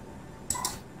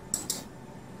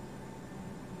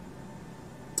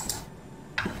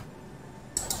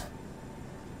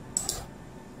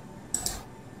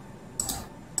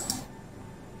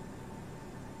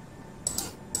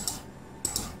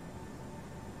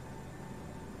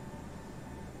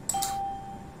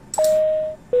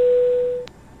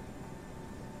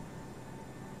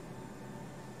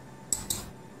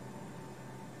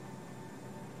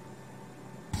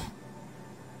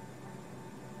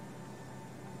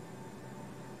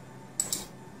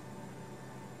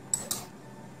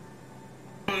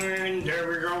 And there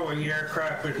we go, the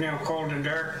aircraft is now cold and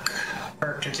dark,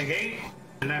 parked at the gate,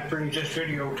 and that brings this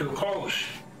video to a close.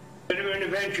 Bit of an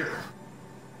adventure.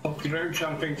 Hope you learned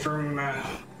something from the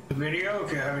video.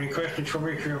 If you have any questions for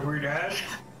me, feel free to ask.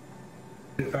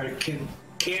 If I can't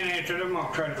answer them,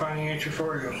 I'll try to find the answer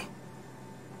for you.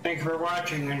 Thank you for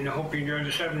watching, and I hope you enjoyed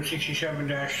the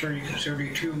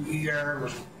 767-332ER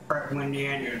with Pratt Whitney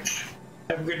engines.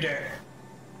 Have a good day.